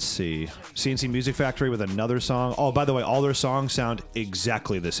 Let's see. CNC Music Factory with another song. Oh, by the way, all their songs sound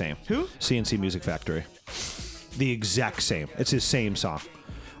exactly the same. Who? CNC Music Factory. The exact same. It's his same song.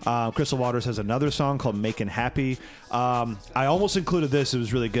 Crystal Waters has another song called "Makin' Happy." I almost included this. It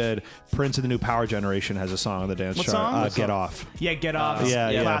was really good. Prince and the New Power Generation has a song on the dance What chart. song? Get Off. Yeah, Get Off.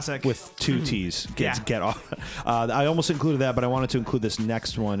 Yeah. Classic. With two T's. Yeah. Get Off. I almost included that, but I wanted to include this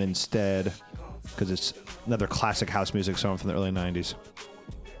next one instead because it's another classic house music song from the early '90s.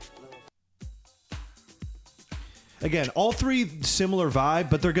 Again, all three similar vibe,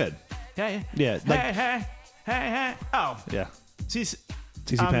 but they're good. Hey, Yeah, like- hey. Oh, Yeah. CC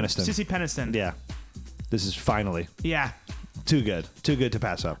Peniston. CC Peniston. Yeah. This is finally Yeah. too good. Too good to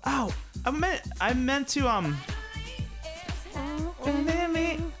pass up. Oh, I meant to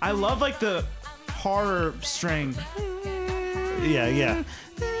I love like the horror string. Yeah, yeah.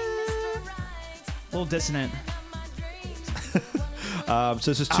 A little dissonant. So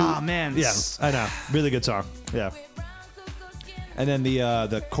this is two. Ah, man. Yeah, I know. Really good song. Yeah. And then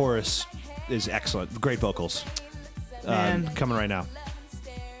the chorus is excellent. Great vocals. Man. Coming right now.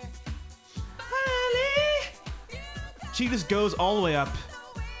 She just goes all the way up.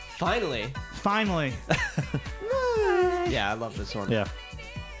 Finally. Finally. Yeah, I love this one. Yeah.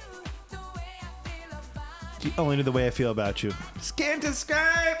 You only knew the way I feel about you. Can't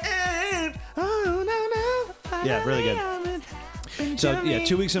describe it. Oh, no. Yeah, really good. So, yeah,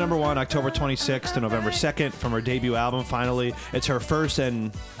 2 weeks of number one, October 26th to November 2nd from her debut album, finally. It's her first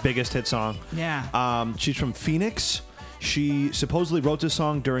and biggest hit song. Yeah. She's from Phoenix. She supposedly wrote this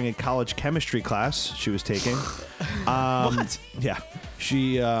song during a college chemistry class she was taking. What? Yeah.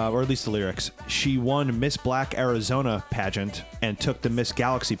 She, or at least the lyrics. She won Miss Black Arizona pageant and took the Miss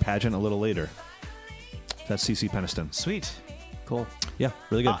Galaxy pageant a little later. That's CC Peniston. Sweet. Cool. Yeah,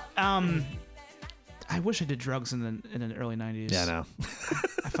 really good. I wish I did drugs in the early 90s. Yeah, I know.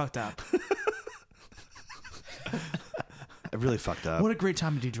 I fucked up. I really fucked up. What a great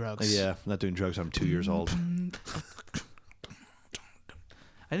time to do drugs. Yeah, I'm not doing drugs. I'm 2 years old.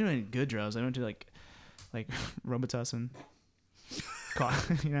 I didn't do any good drugs. I went to like Robitussin.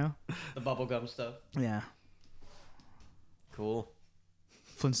 You know? The bubblegum stuff. Yeah. Cool.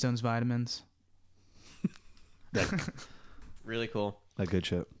 Flintstones vitamins. Really cool. That good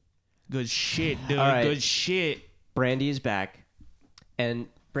shit. Good shit, dude. All right. Good shit. Brandy is back, and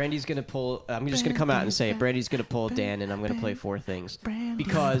Brandy's gonna pull. I'm just gonna come out and say it. Brandy's gonna pull Dan, and I'm gonna play four things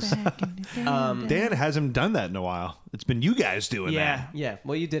because Dan hasn't done that in a while. It's been you guys doing Yeah. yeah.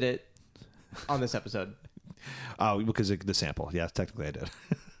 Well, you did it on this episode. that. Oh, because of the sample. Yeah, technically I did.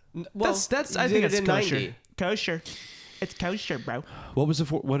 Well, That's. you I did think it it's in kosher. 90. Kosher. It's kosher, bro. What was the?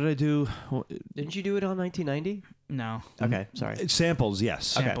 What did I do? Didn't you do it on 1990? No. Okay, sorry. Samples, yes.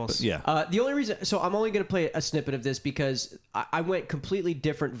 Samples. But yeah. The only reason, so I'm only going to play a snippet of this because I went completely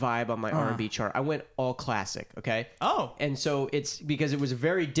different vibe on my R&B chart. I went all classic, okay? Oh. And so it's because it was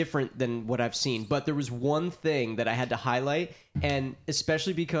very different than what I've seen. But there was one thing that I had to highlight, and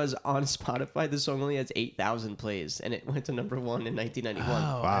especially because on Spotify, this song only has 8,000 plays, and it went to number one in 1991.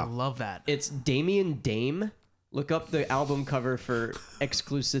 Oh, I love that. It's Damien Dame. Look up the album cover for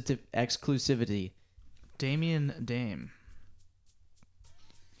exclusivity. Damien Dame.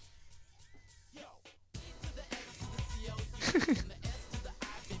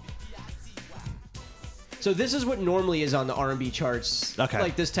 So this is what normally is on the R&B charts. Okay.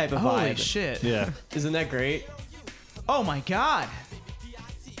 Like this type of Holy vibe. shit. Yeah. Isn't that great? Oh my god.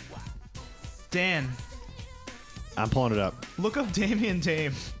 Dan, I'm pulling it up. look up Damien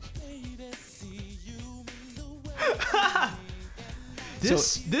Dame.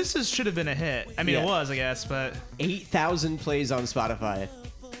 This should have been a hit. I mean, Yeah. it was, I guess, but 8,000 plays on Spotify.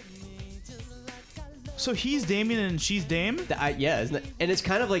 so he's Damien and she's Dame. Yeah, isn't it? And it's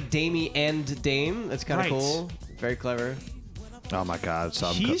kind of like Damie and Dame. That's kind of Right. cool. Very clever. Oh my God. So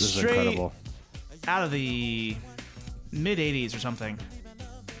He's this is straight- incredible. Out of the mid '80s or something.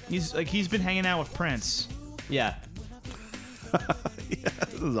 He's been hanging out with Prince. Yeah.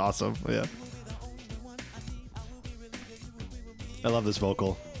 This is awesome. Yeah. I love this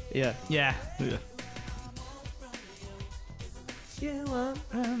vocal. Yeah. Yeah. Yeah.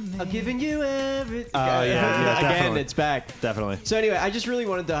 I'm giving you everything. yeah, Again, definitely. it's back. Definitely. So anyway, I just really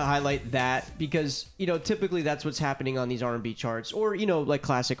wanted to highlight that because, you know, typically that's what's happening on these R&B charts or, you know, like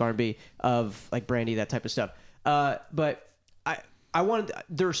classic R&B of like Brandy, that type of stuff. But I wanted,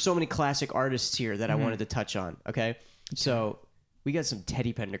 there are so many classic artists here that I wanted to touch on. Okay. So we got some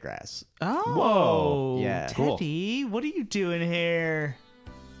Teddy Pendergrass. Oh. Whoa. Yeah. Cool. Teddy, what are you doing here?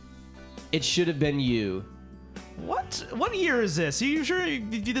 It Should Have Been You. What year is this? Are you sure you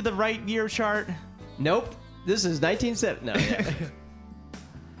did the right year chart? Nope. This is 1970. No. Yeah.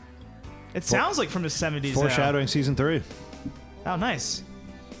 It sounds like from the 70s. though. Foreshadowing season 3. Oh, nice.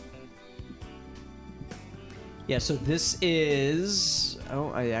 Yeah, so this is...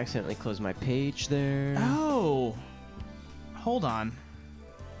 Oh, I accidentally closed my page there. Oh. Hold on.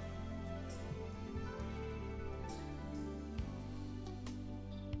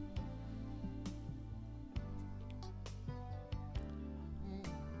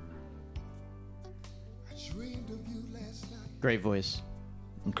 I dreamed of you last night. Great voice.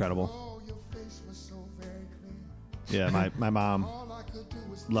 Incredible. Oh, your face was so very clear. Yeah, my mom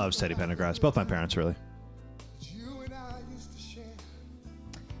loves Teddy Pendergrass. Both my parents, really.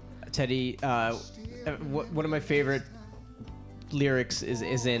 Teddy, one of my favorite lyrics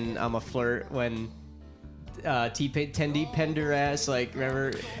is in "I'm a Flirt" when Teddy Pendergrass, like,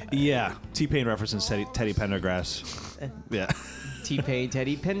 remember? Yeah, T-Pain references Teddy Pendergrass. Yeah. T-Pain,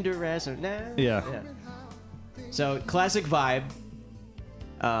 Teddy Pendergrass, or nah? Yeah. So, classic vibe.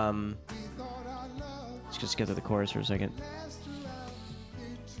 Let's just get to the chorus for a second.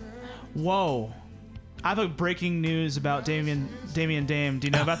 Whoa. I have a breaking news about Damian Dame. Do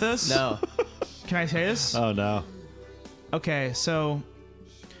you know about this? No. Can I say this? Oh, no. Okay, so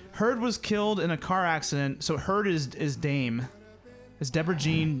Heard was killed in a car accident. So Heard is Dame. It's Deborah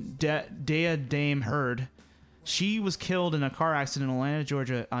Jean Dea Dame Heard. She was killed in a car accident in Atlanta,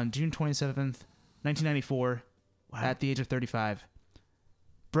 Georgia on June 27th, 1994 at the age of 35.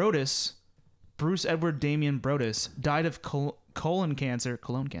 Brodus, Bruce Edward Damian Brodus, died of colon cancer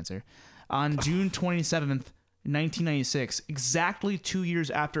on June 27th, 1996, exactly 2 years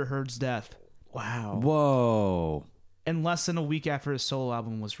after Heard's death. Wow. Whoa. And less than a week after his solo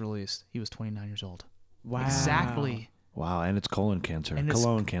album was released. He was 29 years old. Wow. Exactly. Wow, and it's colon cancer. And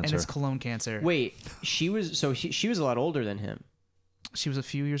Colon it's, cancer. And it's colon cancer. Wait, she was a lot older than him. She was a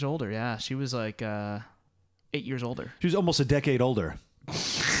few years older, yeah. She was like 8 years older. She was almost a decade older.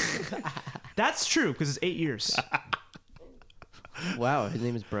 That's true, because it's 8 years. Wow, his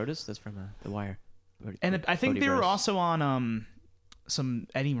name is Brodus? That's from The Wire. And I think Bodie they were Bros. also on some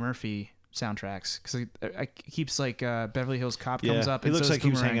Eddie Murphy soundtracks, because I keeps like Beverly Hills Cop comes up. He and looks so like does he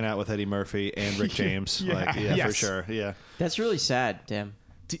was Boomerang. hanging out with Eddie Murphy and Rick James. Yeah. For Yes. sure. Yeah. That's really sad, damn.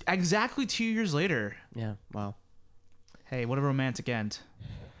 Exactly 2 years later. Yeah, wow. Hey, what a romantic end.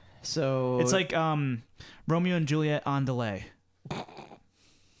 So It's like Romeo and Juliet on delay.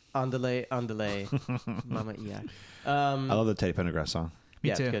 on delay, Mama Yak. I love the Teddy Pendergrass song. Me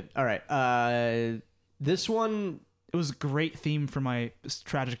yeah, too. It's good. All right. This one, It was a great theme for my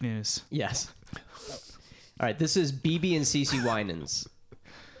tragic news. yes. All right, this is BB and CeCe Winans.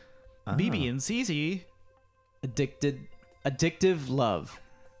 BB and CeCe. Addictive Love.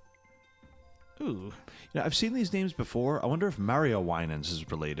 Ooh. You know, I've seen these names before. I wonder if Mario Winans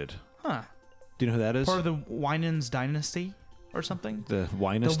is related. Huh. Do you know who that is? Part of the Winans dynasty or something? The The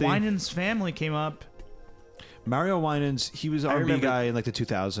Winasty? Winans family came up. Mario Winans, he was an I R&B remember- guy in like the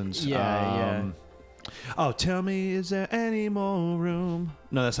 2000s. Yeah. Oh, tell me, is there any more room?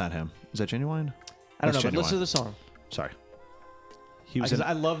 No, that's not him. Is that Genuine? I don't know, That's but listen to Genuine. the song. Sorry. He was Because in,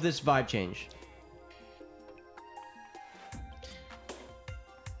 I love this vibe change.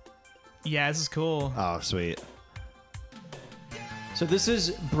 Yeah, this is cool. Oh, sweet. So this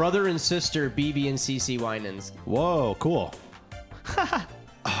is brother and sister BB and CeCe Winans. Whoa, cool. Oh,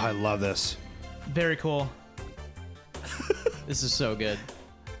 I love this. Very cool. This is so good.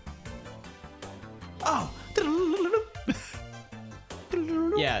 Oh.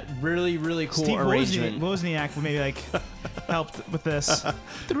 Yeah, really, really cool Steve arrangement. Wozniak maybe like helped with this.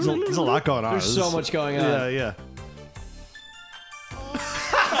 There's a lot going on. There's This so is- much going on. Yeah.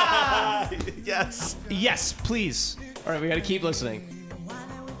 Yes. Yes, please. All right, we got to keep listening.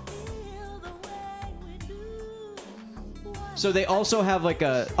 So they also have like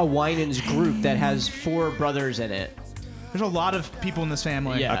a Winans group that has 4 brothers in it. There's a lot of people in this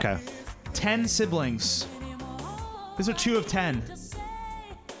family. Yeah. Okay. 10 siblings. These are 2 of 10.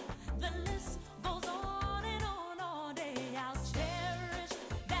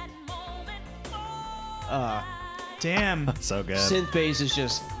 Damn. So good. Synth bass is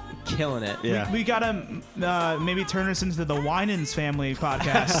just killing it. Yeah. We gotta maybe turn this into the Winans family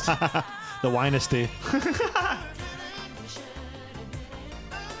podcast. The Winasty.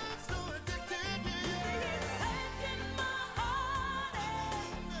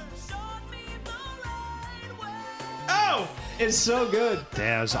 Oh! It's so good.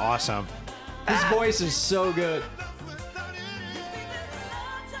 Damn, it's awesome. His voice is so good.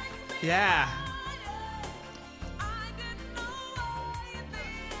 Yeah.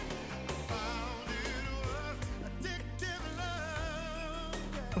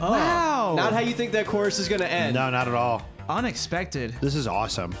 Wow. Not how you think that chorus is going to end. No, not at all. Unexpected. This is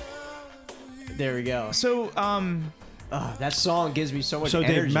awesome. There we go. So, That song gives me so much So,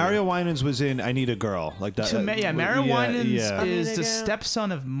 energy. Dave, Mario Winans was in I Need a Girl. Like that. Mario Winans Yeah. is the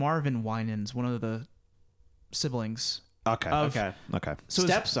stepson of Marvin Winans, one of the siblings. Okay. Okay. Okay. So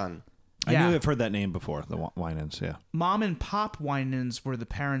his Stepson. I Yeah. knew I've heard that name before. The Winans. Yeah. mom and pop Winans were the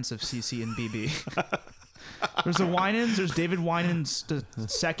parents of CeCe and BB. There's the Winans. There's David Winans the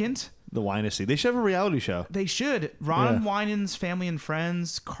second, The Winesty. They should have a reality show. They should. Ron Yeah. Winans, Family and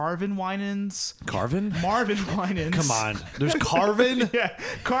Friends, Carvin Winans, Carvin? Marvin Winans. Come on. There's Carvin? Yeah,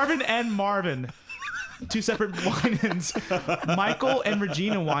 Carvin and Marvin. Two separate Winans. Michael and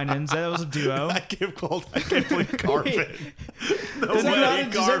Regina Winans. That was a duo. I can't believe Carvin. No Is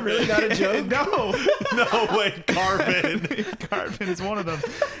that really not a joke? No. No way, Carvin. Carvin is one of them.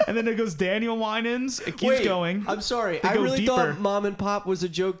 And then it goes Daniel Winans. It keeps Wait, going. I'm sorry. They I go really deeper. thought Mom and Pop was a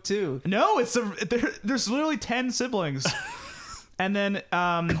joke too. No, there's literally 10 siblings. And then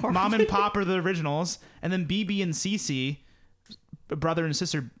Mom and Pop are the originals. And then BB and Cece, brother and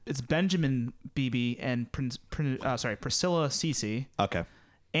sister, it's Benjamin BB and Priscilla Cece. Okay.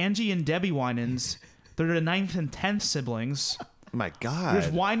 Angie and Debbie Winans, they're the 9th and 10th siblings. My God. There's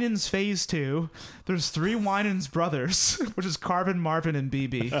Winans Phase 2. There's 3 Winans brothers, which is Carvin, Marvin, and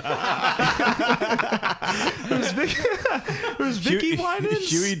BB. there's Vicky Winans.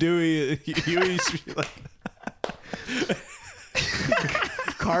 Huey, Dewey, Huey's like...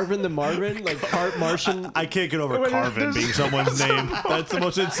 Carvin the Marvin, like Martian. I can't get over Wait, Carvin there's- being someone's name. That's the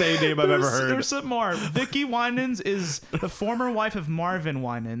most insane name I've ever heard. There's some more. Vicky Winans is the former wife of Marvin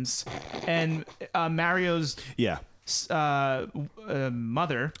Winans, and Mario's Yeah.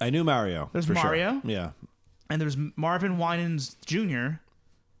 mother. I knew Mario. There's for sure. Mario. Yeah. And there's Marvin Winans Jr.,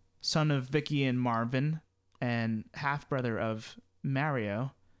 son of Vicky and Marvin, and half brother of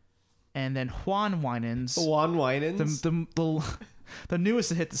Mario. And then Juan Winans, Juan Winans. the newest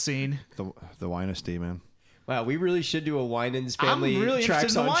to hit the scene. The Winesty, man. Wow, we really should do a Winans family I'm really tracks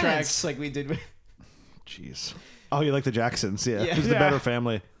interested in on the tracks Winans. like we did with. Jeez. Oh, you like the Jacksons? Yeah. Yeah. Who's the Yeah. better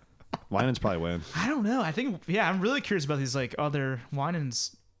family? Winans probably win. I don't know. I think, I'm really curious about these like other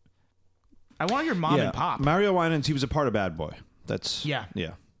Winans. I want to hear Mom yeah. and Pop. Mario Winans, he was a part of Bad Boy. That's... Yeah.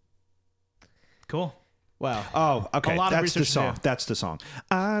 Yeah. Cool. Wow. Oh, okay. A lot of That's the research to song. do. That's the song.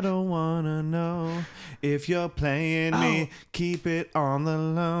 I don't wanna know if you're playing me. Oh. Keep it on the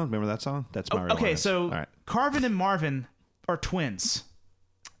low. Remember that song? That's Mario. Okay, Winans. so all right. Carvin and Marvin are twins,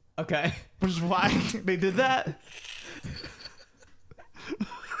 Okay. which is why they did that.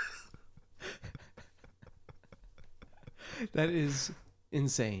 That is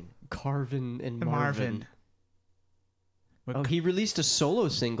insane. Carvin and Marvin. Marvin. Oh, he released a solo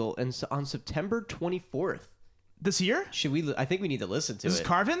single on September 24th. This year? Should we? I think we need to listen to This is it.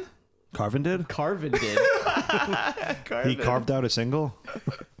 Carvin? Carvin did? Carvin did. He carved out a single?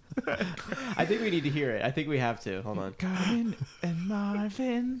 I think we need to hear it. I think we have to. Hold on. Carvin and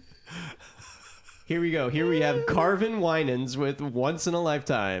Marvin. Here we go. Here we have Carvin Winans with Once in a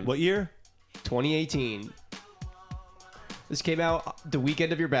Lifetime. What year? 2018. This came out the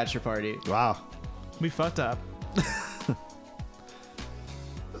weekend of your bachelor party. Wow. We fucked up.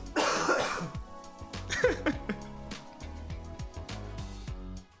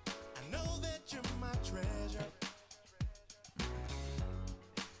 I know that you're my treasure.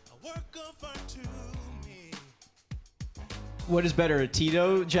 A work of art to me. What is better,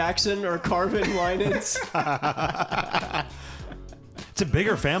 Tito Jackson or Carvin Winans? It's a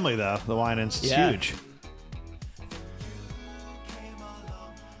bigger family, though, the Winans. It's Yeah. huge.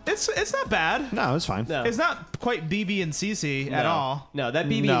 It's not bad. No, it's fine. No. It's not quite BB and CC at No. all. No, that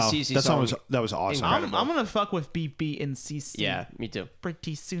BB No, and CC that song. that was awesome. Incredible. I'm gonna fuck with BB and CC. Yeah, me too.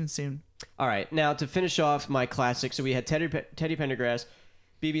 Pretty soon. All right, now to finish off my classic. So we had Teddy Pendergrass,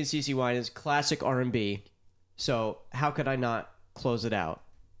 BB and CC Winans, classic R&B. So how could I not close it out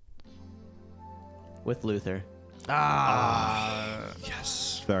with Luther?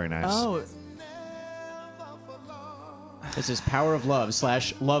 Yes. Very nice. Oh, This is Power of Love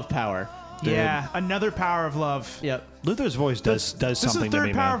 / Love Power. yeah. Another Power of Love. Yep. Luther's voice does This is the something to third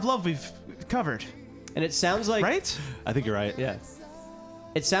me, Power man. of Love we've covered, And it sounds like right? I think you're right. Yeah.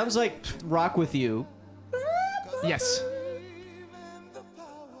 It sounds like Rock With You. Yes.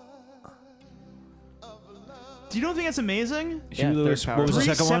 Do you don't think that's amazing? Huey Yeah, Lewis, third what was Power. the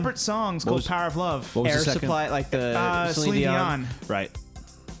Three second one? separate songs What called was- Power of Love. What was Air the second? Supply, like the Celine Dion. Right.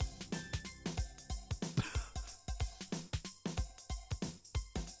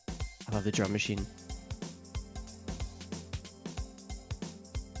 I love the drum machine.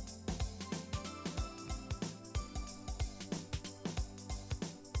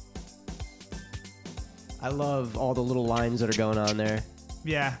 I love all the little lines that are going on there.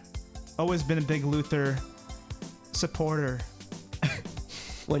 Yeah. Always been a big Luther supporter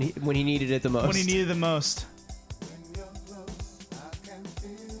When he needed it the most. when he needed the most.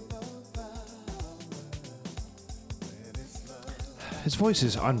 His voice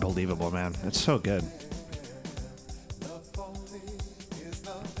is unbelievable, man. It's so good.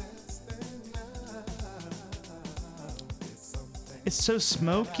 It's so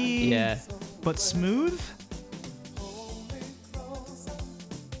smoky. Yeah. But smooth.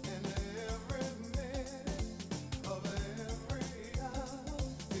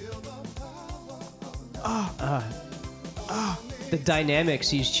 The dynamics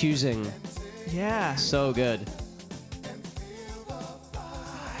he's choosing, Yeah. so good.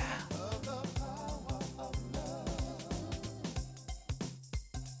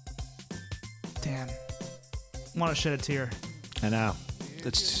 Damn. Want to shed a tear. I know.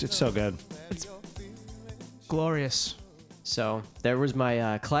 It's so good. Glorious. So there was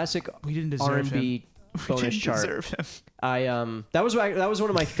my classic We didn't deserve R&B bonus Didn't chart. deserve him. I that was one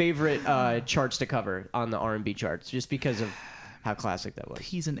of my favorite charts to cover on the R&B charts, just because of how classic that was.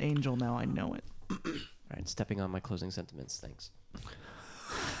 He's an angel now. I know it. All right, stepping on my closing sentiments. Thanks.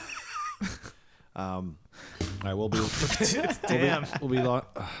 All right, we'll be Damn. we'll be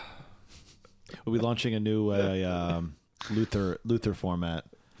launching a new Luther format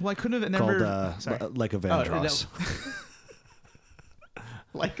Well, I couldn't have called never. Sorry. Like a Vandross.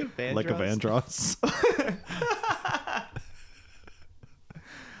 Like a Vandross. Like a Vandross.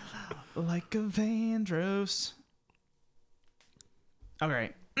 Like a Vandross. All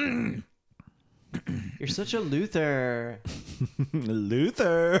right. You're such a Luther.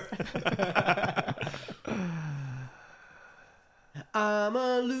 Luther. I'm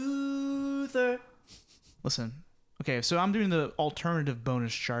a Luther. Listen. Okay, so I'm doing the alternative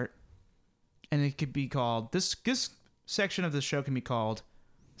bonus chart, and it could be called this section of the show can be called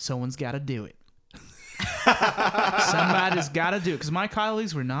 "Someone's Got to Do It." Somebody's got to do it because my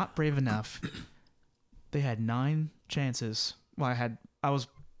colleagues were not brave enough. They had 9 chances. Well, I was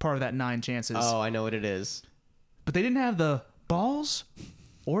part of that 9 chances. Oh, I know what it is. But they didn't have the balls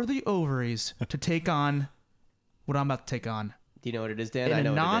or the ovaries to take on what I'm about to take on. Do you know what it is, Dan? In I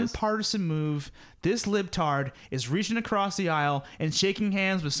know a what it is. nonpartisan move, this libtard is reaching across the aisle and shaking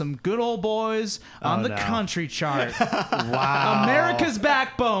hands with some good old boys on the no. country chart. Wow. America's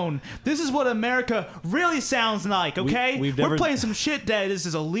backbone. This is what America really sounds like, okay? we've We're never- playing some shit that this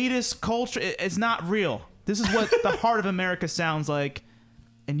is elitist culture. It's not real. This is what the heart of America sounds like.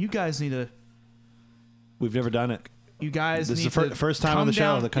 And you guys need to... We've never done it. You guys This need is the to first time on come the show,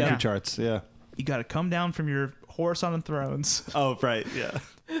 down- the country yeah. charts. Yeah. You got to come down from your horse on the thrones. Oh, right. Yeah.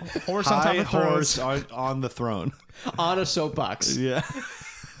 Horse on top High of thrones. horse on the throne. On a soapbox. Yeah.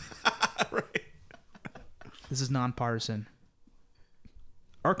 This is nonpartisan.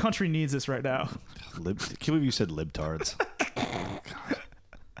 Our country needs this right now. Can't believe you said libtards.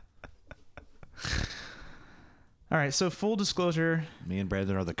 All right, so full disclosure, Me and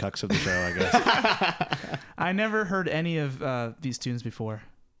Brandon are the cucks of the show, I guess. I never heard any of these tunes before.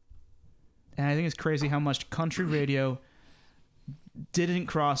 And I think it's crazy how much country radio didn't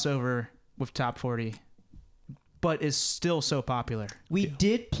cross over with Top 40, but is still so popular. We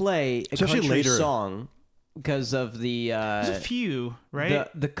did play a Especially country later. song because of the There's a few, right?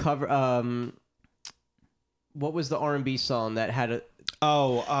 the cover. What was the R&B song that had a?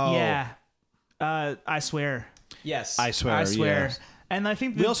 Oh. Yeah. I swear. Yes, I swear. I swear. Yeah. And I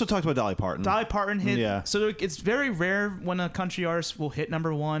think We also talked about Dolly Parton. Dolly Parton hit. Yeah. So it's very rare when a country artist will hit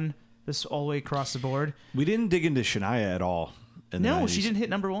number 1 this all the way across the board. We didn't dig into Shania at all. In the No, 90s. she didn't hit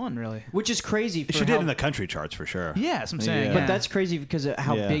number 1, really. which is crazy. For She how, did in the country charts for sure. Yeah, that's what I'm saying. Yeah. but yeah. that's crazy because of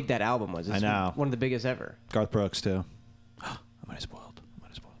how Yeah. big that album was. It's I know. one of the biggest ever. Garth Brooks too. I might have spoiled something.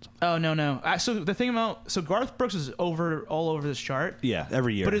 Oh, no. So the thing about... So Garth Brooks is all over this chart. Yeah,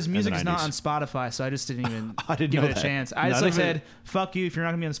 every year. But his in music the is not 90s. on Spotify, so I just didn't even I didn't give know it a that. chance. I just None like of it? said, fuck you, if you're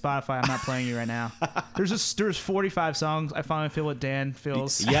not going to be on Spotify, I'm not playing you right now. There's 45 songs. I finally feel what Dan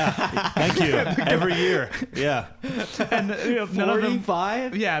feels. Yeah, thank you. Every year. Yeah. And none of them...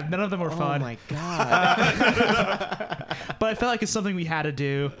 45. Yeah, none of them were Oh fun. my god. But I felt like it's something we had to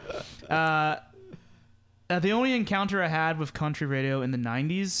do. The only encounter I had with country radio in the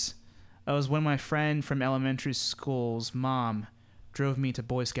 90s was when my friend from elementary school's mom drove me to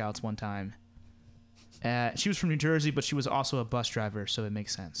Boy Scouts one time. She was from New Jersey, but she was also a bus driver, so it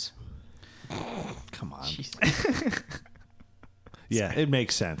makes sense. Come on. Yeah, it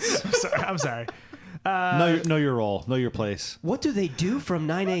makes sense. I'm sorry. Know your role. Know your place. What do they do from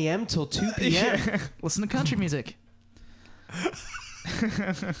 9 a.m. till 2 p.m.? Listen to country music.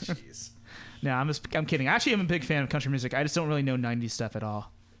 No, I'm kidding. Actually, I'm a big fan of country music. I just don't really know 90s stuff at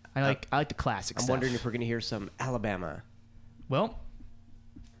all. I like the classic I'm stuff. wondering if we're gonna hear some Alabama. Well,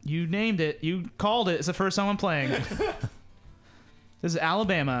 you named it. You called it. It's the first song I'm playing. This is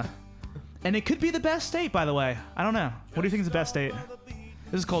Alabama. And it could be the best state, by the way. I don't know. What do you think is the best state?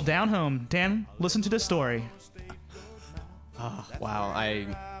 This is called Down Home. Dan, listen to this story. Wow,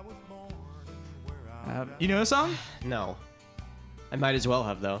 You know the song? no. I might as well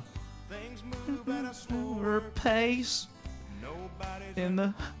have though. Slower pace in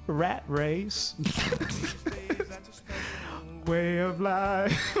the rat race. Way of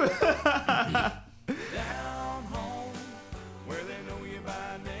life. Down home, where they know you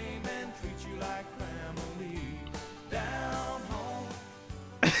by name and treat you like family. Down home,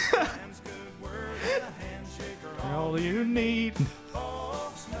 time's good word and a handshake are all All you need.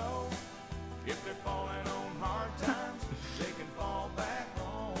 folks know. If they're falling on hard times, they can fall back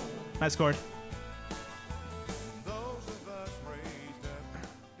home. I scored. Those of us raised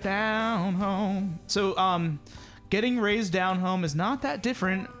up. Down home. So, getting raised down home is not that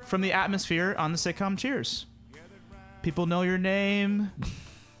different from the atmosphere on the sitcom Cheers. People know your name.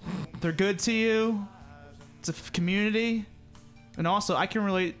 They're good to you. It's a community. And also, I can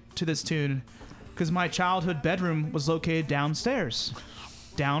relate to this tune because my childhood bedroom was located downstairs.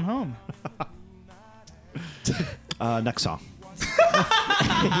 Down home. Next song.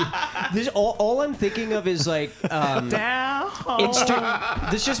 This all I'm thinking of is like Down home.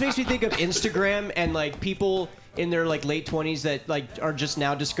 This just makes me think of Instagram and like people in their like late 20s that like are just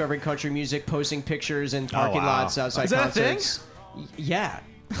now discovering country music, posting pictures in parking wow. lots outside Is that a concerts. Yeah.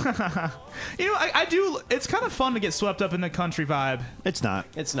 You know, I do. It's kind of fun to get swept up in the country vibe. It's not.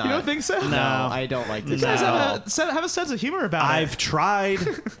 It's not. You don't think so? No, I don't like this You guys at all. have a sense of humor about it. I've tried.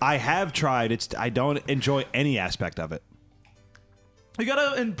 I have tried. I don't enjoy any aspect of it. You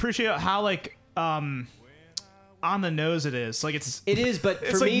gotta appreciate how like on the nose it is. Like It is, but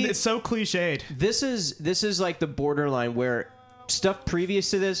it's for like me, it's so cliched. this is like the borderline where stuff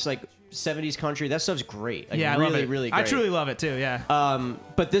previous to this, like 70s country, that stuff's great. Like, Yeah, I really, love it. really great. I truly love it too. Yeah.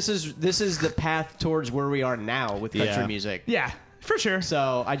 But this is the path towards where we are now with country Yeah. music. Yeah, for sure.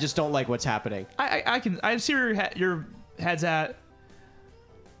 So I just don't like what's happening. I see where your head's at.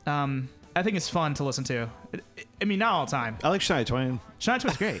 I think it's fun to listen to. I mean, not all the time. I like Shania Twain. Shania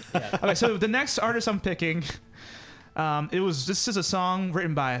Twain's great. Okay, so the next artist I'm picking, this is a song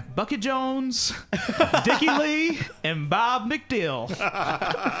written by Bucket Jones, Dickie Lee, and Bob McDill.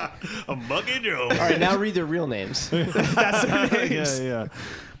 A Bucket Joe. All right, now read their real names. That's their names. Yeah.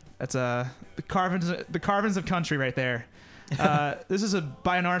 That's the carvings of country right there. This is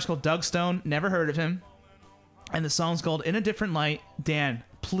by an artist called Doug Stone. Never heard of him. And the song's called "In a Different Light." Dan,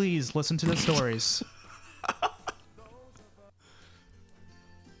 please listen to the stories.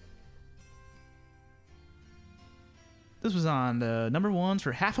 This was on the number ones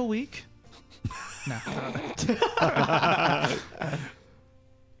for half a week. No.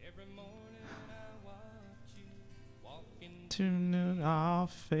 To an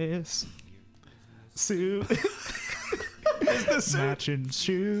office suit. Matching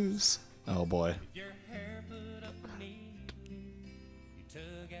shoes. Oh boy.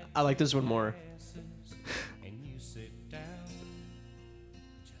 I like this one more.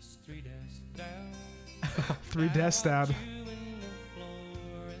 Three desks down.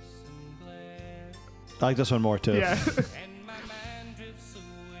 I like this one more too. Yeah.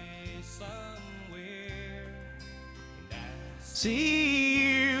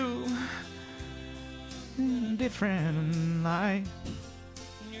 See you in a different light.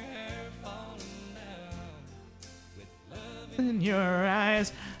 In your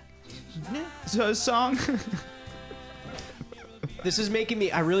eyes. So a song. This is making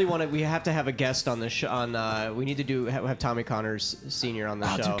me. I really want to. We have to have a guest on the show. We need to have Tommy Connors Sr. on the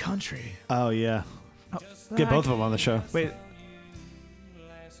I'll show. do country. Oh yeah. Get both of them on the show. Wait.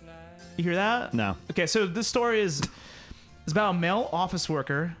 You hear that? No. Okay, so this story is about a male office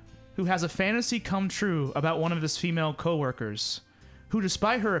worker who has a fantasy come true about one of his female coworkers, who,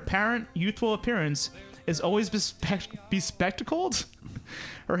 despite her apparent youthful appearance, is always bespectacled.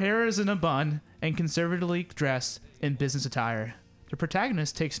 Her hair is in a bun and conservatively dressed in business attire. The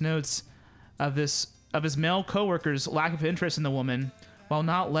protagonist takes notes of his male coworker's lack of interest in the woman, while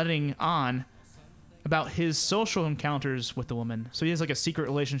not letting on about his social encounters with the woman. So he has like a secret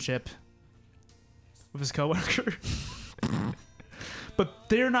relationship with his coworker. But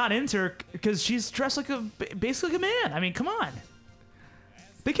they're not into her because she's dressed like basically like a man. I mean, come on.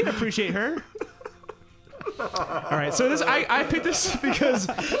 They can appreciate her. All right, so I picked this because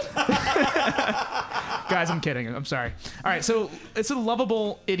guys, I'm kidding. I'm sorry. All right, so it's a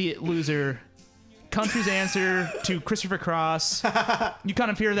lovable idiot loser. Country's answer to Christopher Cross. You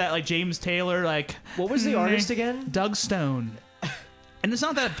kind of hear that like James Taylor, like What was the artist again? Doug Stone. And it's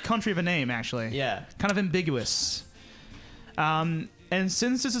not that country of a name, actually. Yeah. Kind of ambiguous. And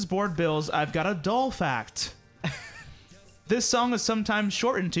since this is board bills, I've got a dull fact. This song is sometimes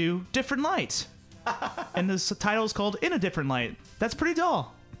shortened to Different Light. And this title is called In a Different Light. That's pretty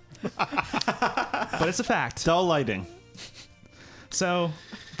dull. But it's a fact. Dull lighting. So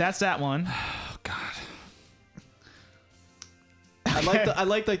that's that one. Oh God. I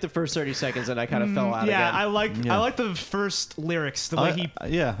liked like the first 30 seconds, and I kind of fell out Yeah, again. I like the first lyrics, the way he.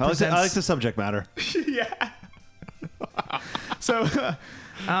 I like the subject matter. Yeah. So,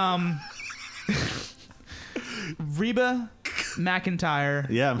 Reba McEntire.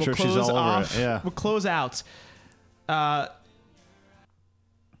 Yeah, I'm will sure she's close all over off- it. Yeah. We'll close out. We'll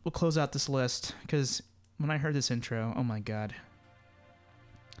close out this list because when I heard this intro, oh my God.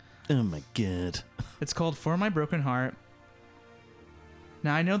 Oh my God. It's called For My Broken Heart.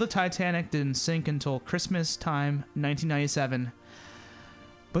 Now, I know the Titanic didn't sink until Christmas time, 1997.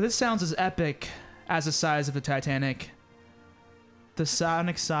 But this sounds as epic as the size of the Titanic. The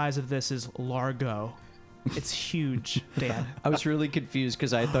sonic size of this is Largo. It's huge, Dan. I was really confused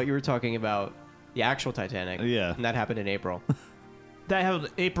because I thought you were talking about the actual Titanic. Yeah. And that happened in April. That happened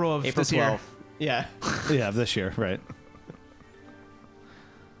April of April this year. 12th. Yeah. Yeah, this year, right?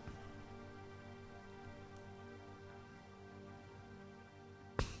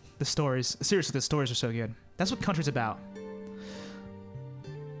 The stories. Seriously, the stories are so good. That's what country's about.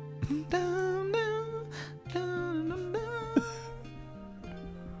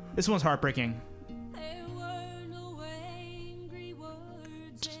 This one's heartbreaking. There were no angry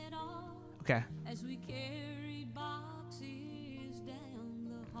words at all Okay. as we carried boxes down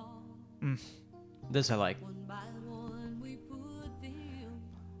the hall. This I like. One by one we put them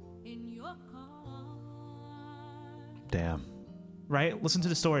in your car. Damn. Right? Listen to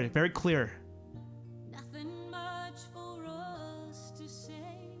the story. Very clear. Nothing much for us to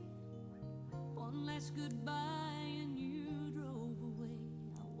say. One last goodbye and you drove away.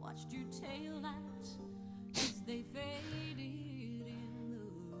 I watched your taillights as they faded in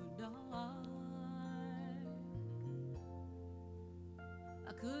the dark.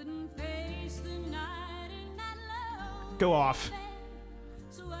 I couldn't face the night in that love. Go off. bed,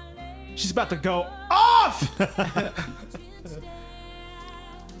 so I lay She's about to go off! instead.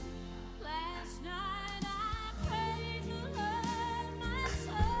 Last night I prayed to learn my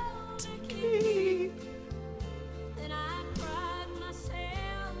soul to keep. Then I cried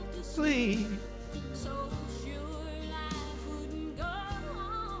myself to sleep. So sure life wouldn't go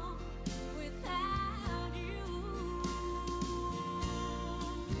on without you.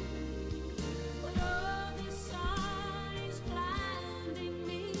 But oh, the sun is blinding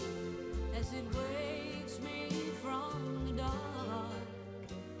me as it wakes me from the dark.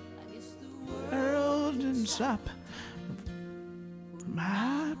 I guess the world World didn't stop.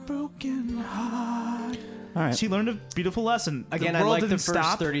 My broken heart. All right. She learned a beautiful lesson. Again, the I world like the didn't first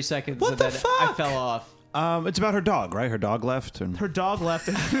stop. 30 seconds. What and the then I fuck? fell off. It's about her dog, right? Her dog left, and Her dog left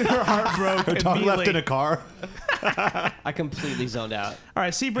and her heart broke. her dog left in immediately. a car. I completely zoned out. All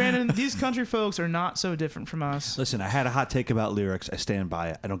right, see, Brandon, these country folks are not so different from us. Listen, I had a hot take about lyrics. I stand by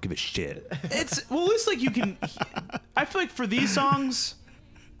it. I don't give a shit. It's well, at least like you can. I feel like for these songs,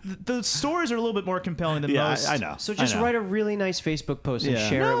 the stories are a little bit more compelling than Yeah, most. I know. So just I know. write a really nice Facebook post and Yeah.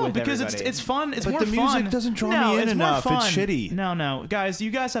 share it No, with because everybody. it's fun. It's But more the music fun. doesn't draw no, me in it's more enough. It's fun. shitty. No, guys, you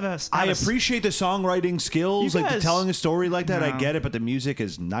guys have a. I have a- appreciate the songwriting skills, You like guys- telling a story like that. I No. get it, but the music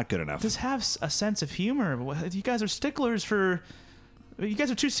is not good enough. Just have a sense of humor. You guys are sticklers for. You guys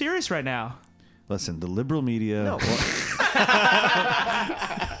are too serious right now. Listen, the liberal media. No.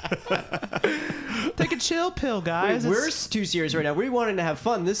 Take a chill pill, guys. We're It's- too serious right now. We wanted to have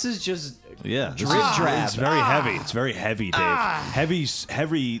fun. This is just Yeah, Drip drab. It's very heavy. It's very heavy, Dave.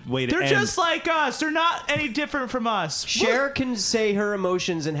 Heavy way to they're end. just like us. They're not any different from us. Cher can say her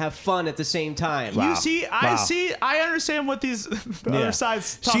emotions and have fun at the same time. Wow. You see, I understand what these the other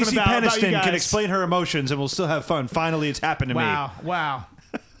side's talking Cece about you Peniston guys. can explain her emotions, and we'll still have fun. Finally, it's happened to me. Wow.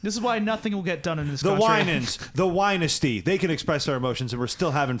 This is why nothing will get done in this The country. Winans, the Winesty, they can express their emotions, and we're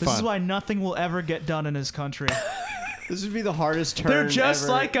still having This fun. is why nothing will ever get done in this country. This would be the hardest turn. They're just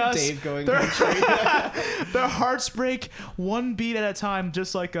ever, like us. Dave going They're- country. Their hearts break one beat at a time,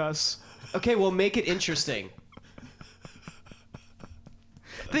 just like us. Okay, well, make it interesting.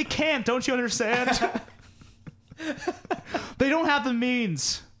 They can't, don't you understand? They don't have the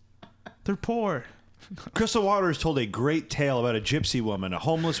means. They're poor. Crystal Waters told a great tale about a gypsy woman, a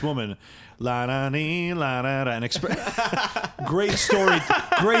homeless woman. La da dee, la da da, and great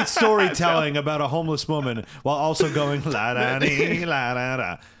storytelling about a homeless woman while also going la da dee, la da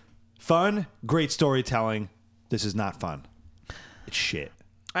da. Fun, great storytelling. This is not fun. It's shit.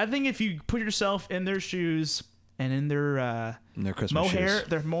 I think if you put yourself in their shoes and in their And their Christmas shoes.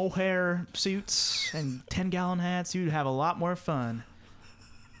 their mohair suits and 10-gallon hats, you'd have a lot more fun.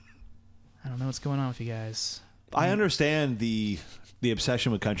 I don't know what's going on with you guys. I understand the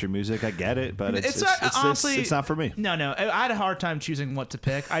obsession with country music. I get it, but it's honestly, it's not for me. No, I had a hard time choosing what to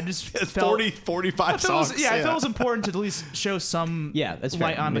pick. I just It's felt 45 I felt songs. I felt it was important to at least show some that's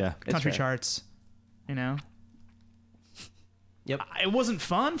light fair. on the Yeah. That's country fair. charts. You know, Yep. it wasn't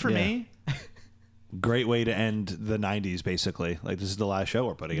fun for Yeah. me. Great way to end the 90s, basically. Like, this is the last show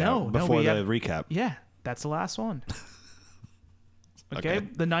we're putting out before we the have- recap. Yeah, that's the last one. Okay, Okay.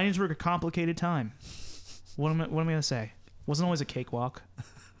 the 90s were a complicated time. What am I gonna say? Wasn't always a cakewalk.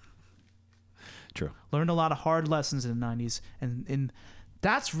 True. Learned a lot of hard lessons in the 90s, and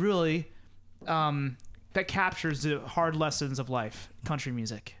that's really that captures the hard lessons of life, country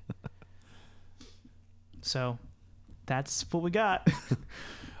music. So that's what we got.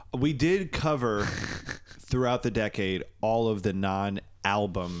 We did cover throughout the decade all of the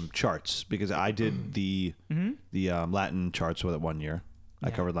non-album charts because I did the Latin charts for that one year. I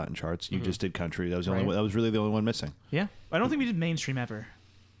Yeah. covered Latin charts. You just did country. That was the Right. only one, that was really the only one missing. Yeah, I don't think we did mainstream ever.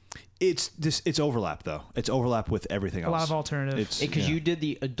 It's overlap though. It's overlap with everything else. A lot of alternative. It's Because yeah. you did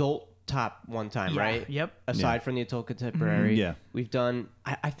the adult top one time, Yeah, right? yep. Aside Yeah. from the adult contemporary, Yeah. we've done.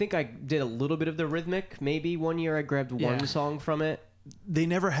 I think I did a little bit of the rhythmic. Maybe one year I grabbed Yeah. one song from it. They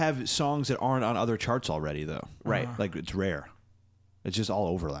never have songs that aren't on other charts already though. Right. Like it's rare. It's just all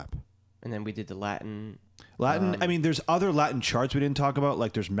overlap. And then we did the Latin. Latin. I mean, there's other Latin charts we didn't talk about.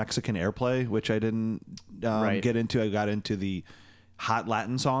 Like there's Mexican Airplay, which I didn't Right. get into. I got into the Hot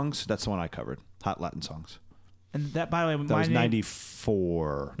Latin songs. That's the one I covered. Hot Latin songs. And that, by the way, That was name,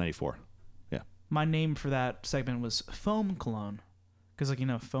 94. Yeah. my name for that segment was Foam Cologne. Because,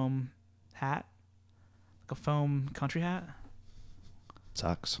 like, foam hat? Like a foam country hat?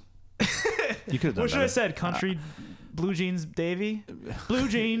 Sucks. You could have done What should I better. have said? Country Blue Jeans Davy? Blue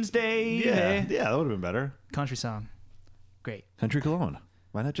Jeans Davy. Yeah, that would have been better. Country song. Great. Country Cologne.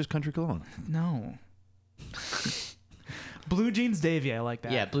 Why not just Country Cologne? No. Blue Jeans Davy. I like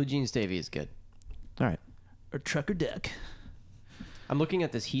that. Yeah, Blue Jeans Davy is good. All right. Or Trucker Duck. I'm looking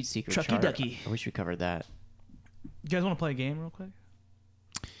at this Heat Seeker Trucky chart. Ducky. I wish we covered that. You guys want to play a game real quick?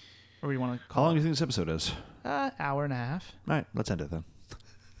 Or you want to How call long do you think this episode is? hour and a half. All right, let's end it then.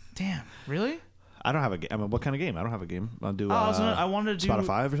 Damn. Really? I don't have a game. I mean, what kind of game? I don't have a game. I'll do I wanted to do...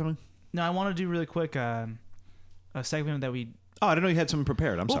 Spotify or something. No, I want to do really quick a segment that we... Oh, I didn't know you had something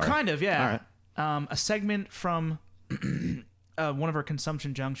prepared. I'm sorry. kind of, yeah. All right. A segment from one of our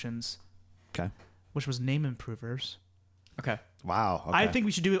consumption junctions, Okay. which was Name Improvers. Okay. Wow. Okay. I think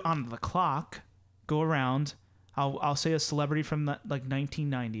we should do it on the clock. Go around. I'll say a celebrity from the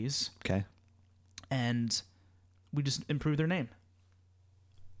 1990s, Okay. and we just improve their name.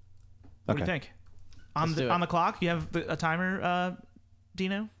 What do you Okay. think? On Let's do it. the clock, you have a timer,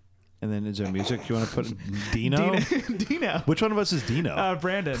 Dino. And then is there music you want to put? Dino? Dino. Which one of us is Dino?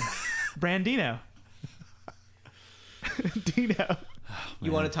 Brandon. Brandino. Dino.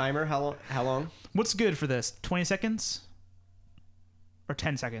 You want a timer? How long? What's good for this? 20 seconds? Or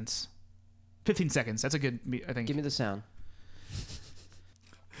 10 seconds? 15 seconds. That's a good, I think. Give me the sound.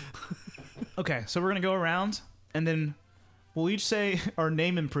 Okay, so we're going to go around, and then we'll each say our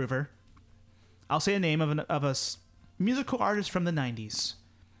name improver. I'll say a name of a musical artist from the 90s.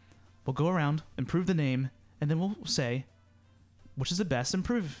 We'll go around, improve the name, and then we'll say which is the best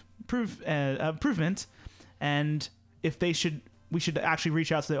improvement, and if we should actually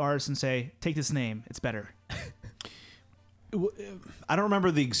reach out to the artist and say, take this name, it's better. I don't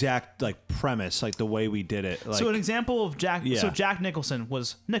remember the exact premise, the way we did it. So an example of Jack. Yeah. So Jack Nicholson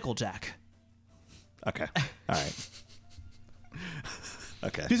was Nickel Jack. Okay. All right.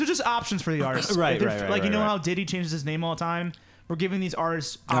 Okay. These are just options for the artists. Right, If they're- right, Like, right, how right. Diddy changes his name all the time? We're giving these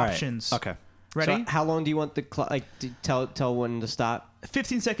artists All right. options. Okay. Ready? So how long do you want the clock? Tell when to stop.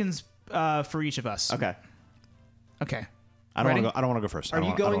 15 seconds for each of us. Okay. Okay. I don't Ready? want to go first. Are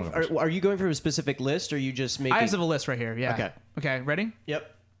you going for a specific list, or are you just making? I just have a list right here. Yeah. Okay. Okay. Ready?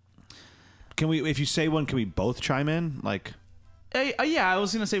 Yep. Can we? If you say one, can we both chime in? Yeah, I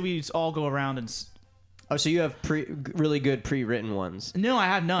was gonna say we just all go around and. Oh, so you have really good pre-written ones. No, I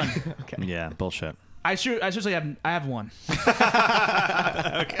have none. Okay. Yeah. Bullshit. I seriously have. I have one. All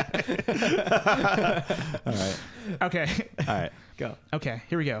right. Okay. All right. Go. Okay.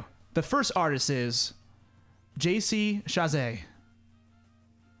 Here we go. The first artist is J.C. Chazé.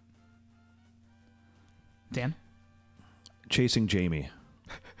 Dan. Chasing Jamie.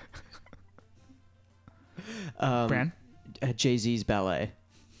 Bran. Jay-Z's Ballet.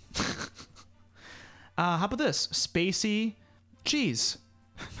 How about this? Spacey Cheese.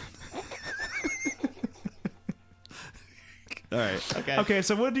 All right. Okay. Okay,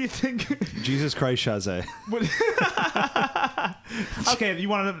 so what do you think? Jesus Christ, Shazay. Okay, you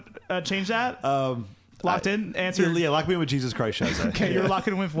want to change that? Locked in? Answer. Yeah, lock me in with Jesus Christ, Shazay. Okay, you're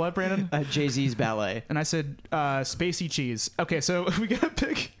locking in with what, Brandon? Jay-Z's Ballet. And I said Spacey Cheese. Okay, so we got to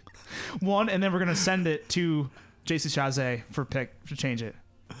pick one, and then we're going to send it to JC Chazé for pick to change it.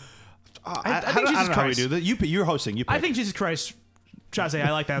 I don't know how we do that. You're hosting. You pick. I think Jesus Christ Chazé,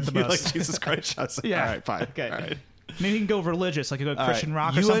 I like that the you most. like Jesus Christ, Shazay. Yeah. All right, fine. Okay. All right. Maybe he can go religious, like he go All Christian right.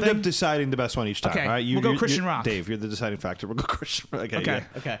 rock or you something. end up deciding the best one each time. Okay, All right, we'll go Christian rock. Dave, you're the deciding factor. We'll go Christian. Okay. Okay. Yeah.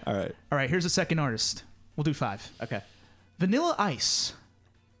 Okay. All right. All right, here's the second artist. We'll do 5. Okay. Vanilla Ice.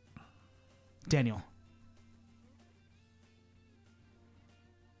 Daniel.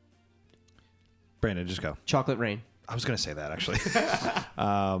 Brandon, just go. Chocolate Rain. I was going to say that actually.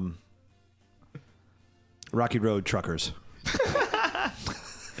 Rocky Road Truckers.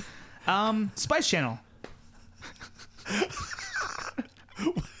 Spice Channel.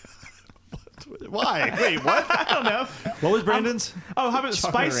 Why? Wait, what? I don't know. What was Brandon's? Oh, how about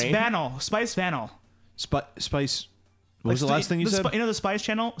Chocolate Spice Rain. Vanil? Spice Vanil. Spice. What was the last thing you said? You know the Spice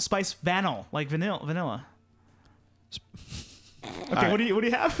Channel? Spice Vanil, like vanilla. Okay, right. what do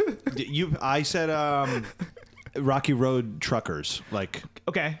you have? I said Rocky Road Truckers, like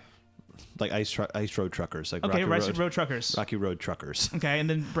Okay. Ice Road Truckers, like Okay, Rocky Road Truckers. Rocky Road Truckers. Okay, and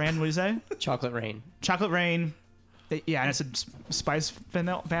then Brand, what do you say? Chocolate Rain. Chocolate Rain. Yeah, and I said Spice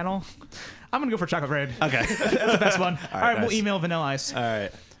Vanil. I'm gonna go for Chocolate Rain. Okay. That's the best one. All right, nice. we'll email Vanilla Ice. All right.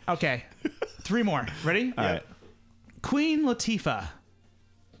 Okay, 3 more. Ready? All right. Queen Latifah.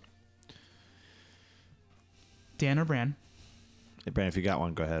 Dan or Brand? Hey, Brandon, if you got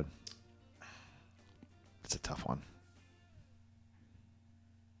one, go ahead. It's a tough one.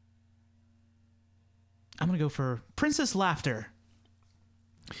 I'm gonna go for Princess Laughter.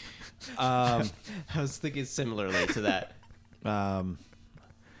 I was thinking similarly to that.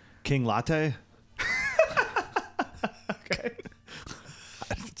 King Latte. Okay.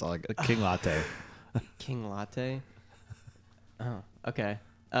 That's all I got. King Latte. King Latte. Oh, okay.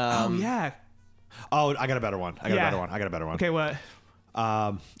 Oh yeah. Oh, I got a better one. I got Yeah. a better one. Okay, what?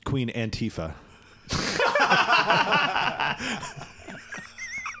 Queen Antifa.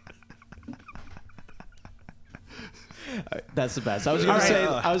 That's the best. I was gonna All right. say.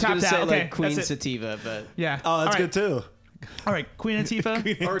 I was Tapped gonna say out. Okay, like Queen that's it. Sativa, but Yeah. Oh, that's All right. good too. All right, Queen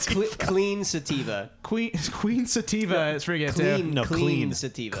Antifa. or Clean Sativa. Queen Sativa is pretty good too. Clean, No, clean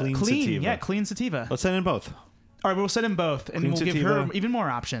Sativa. Clean Clean, Sativa. yeah, Clean Sativa. Let's send in both. All right, we'll send in both, and Clean we'll give Sativa. her even more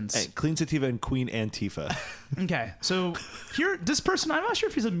options. Hey, Clean Sativa and Queen Antifa. Okay, so here, this person, I'm not sure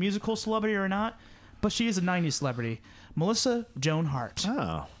if he's a musical celebrity or not, but she is a 90s celebrity. Melissa Joan Hart.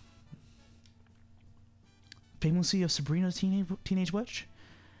 Oh. Famously of Sabrina the Teenage Witch.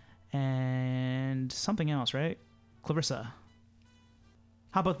 And something else, right? Clarissa.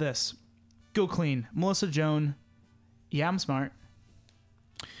 How about this? Go clean. Melissa Joan. Yeah, I'm smart.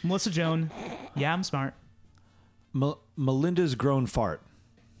 Melissa Joan. Yeah, I'm smart. Melinda's grown fart.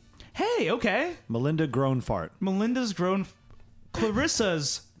 Hey, okay. Melinda grown fart. Melinda's grown.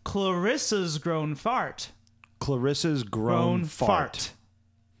 Clarissa's grown fart. Clarissa's grown fart.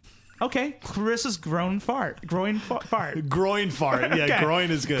 Okay, Clarissa's grown fart. Growing fart. Groin fart. Yeah, Okay. groin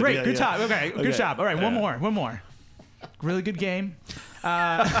is good. Great, Yeah, good yeah. job. Okay, good job. All right, one more. Really good game.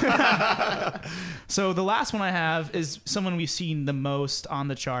 So the last one I have is someone we've seen the most on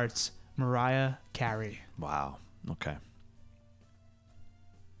the charts, Mariah Carey. Wow. Okay.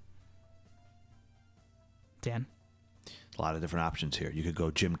 Dan? A lot of different options here. You could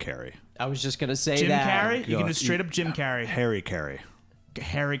go Jim Carrey. I was just gonna say Jim that. Carrey? You can Go- do straight up Jim Carrey. Harry Carey.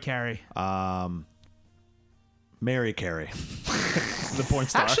 Harry Carey. Mary Carey. The porn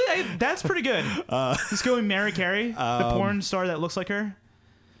star. Actually, that's pretty good. Let's go with Mary Carey, the porn star that looks like her.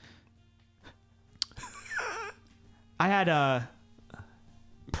 I had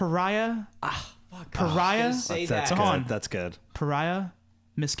Pariah. Pariah. Say That's that. Come good. on. That's good. Pariah.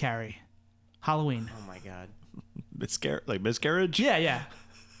 Miscarry. Halloween. Oh my god. Miscarriage? Yeah.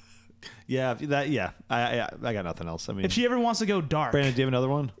 Yeah, that. Yeah. I got nothing else. I mean, If she ever wants to go dark. Brandon, do you have another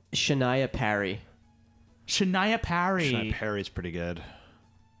one? Shania Parry. Shania Parry. Shania Perry's pretty good.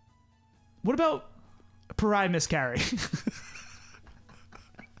 What about Pariah Miscarry?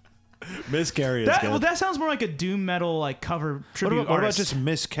 Miscarry is That, good. well, that sounds more like a doom metal like cover what tribute about artist. just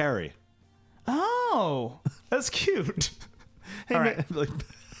Miss Carey? Oh, that's cute. Hey, All right. man, like,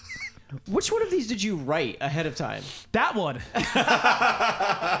 Which one of these did you write ahead of time? That one.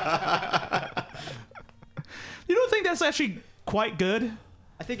 You don't think that's actually quite good?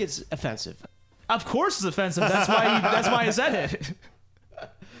 I think it's offensive. Of course it's offensive. That's why I said it.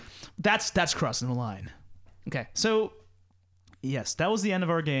 That's crossing the line. Okay, so yes, that was the end of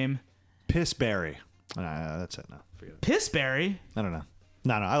our game. Pissberry. That's it. No, forget it. Pissberry. I don't know.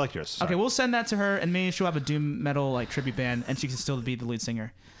 No, I like yours. Sorry. Okay, we'll send that to her, and maybe she'll have a doom metal like tribute band, and she can still be the lead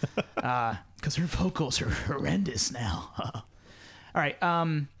singer, because her vocals are horrendous now. All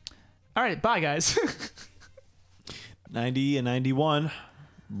right, bye guys. 90 and 91.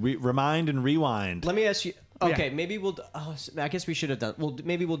 Remind and rewind. Let me ask you. Okay, Yeah. maybe we'll. Oh, I guess we should have done. Well,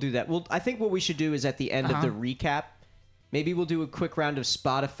 maybe we'll do that. Well, I think what we should do is at the end of the recap. Maybe we'll do a quick round of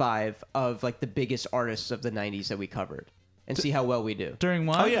Spotify of like the biggest artists of the '90s that we covered, and see how well we do During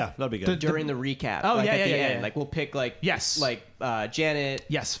what? Oh yeah, that'd be good. during the recap. Oh, like yeah, at yeah, the yeah, end. yeah. Like we'll pick like Yes. like Janet,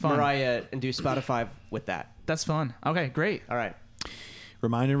 Yes, fun. Mariah, and do Spotify with that. That's fun. Okay, great. All right.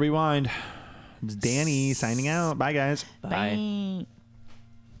 Remind and rewind. It's Danny signing out. Bye, guys. Bye.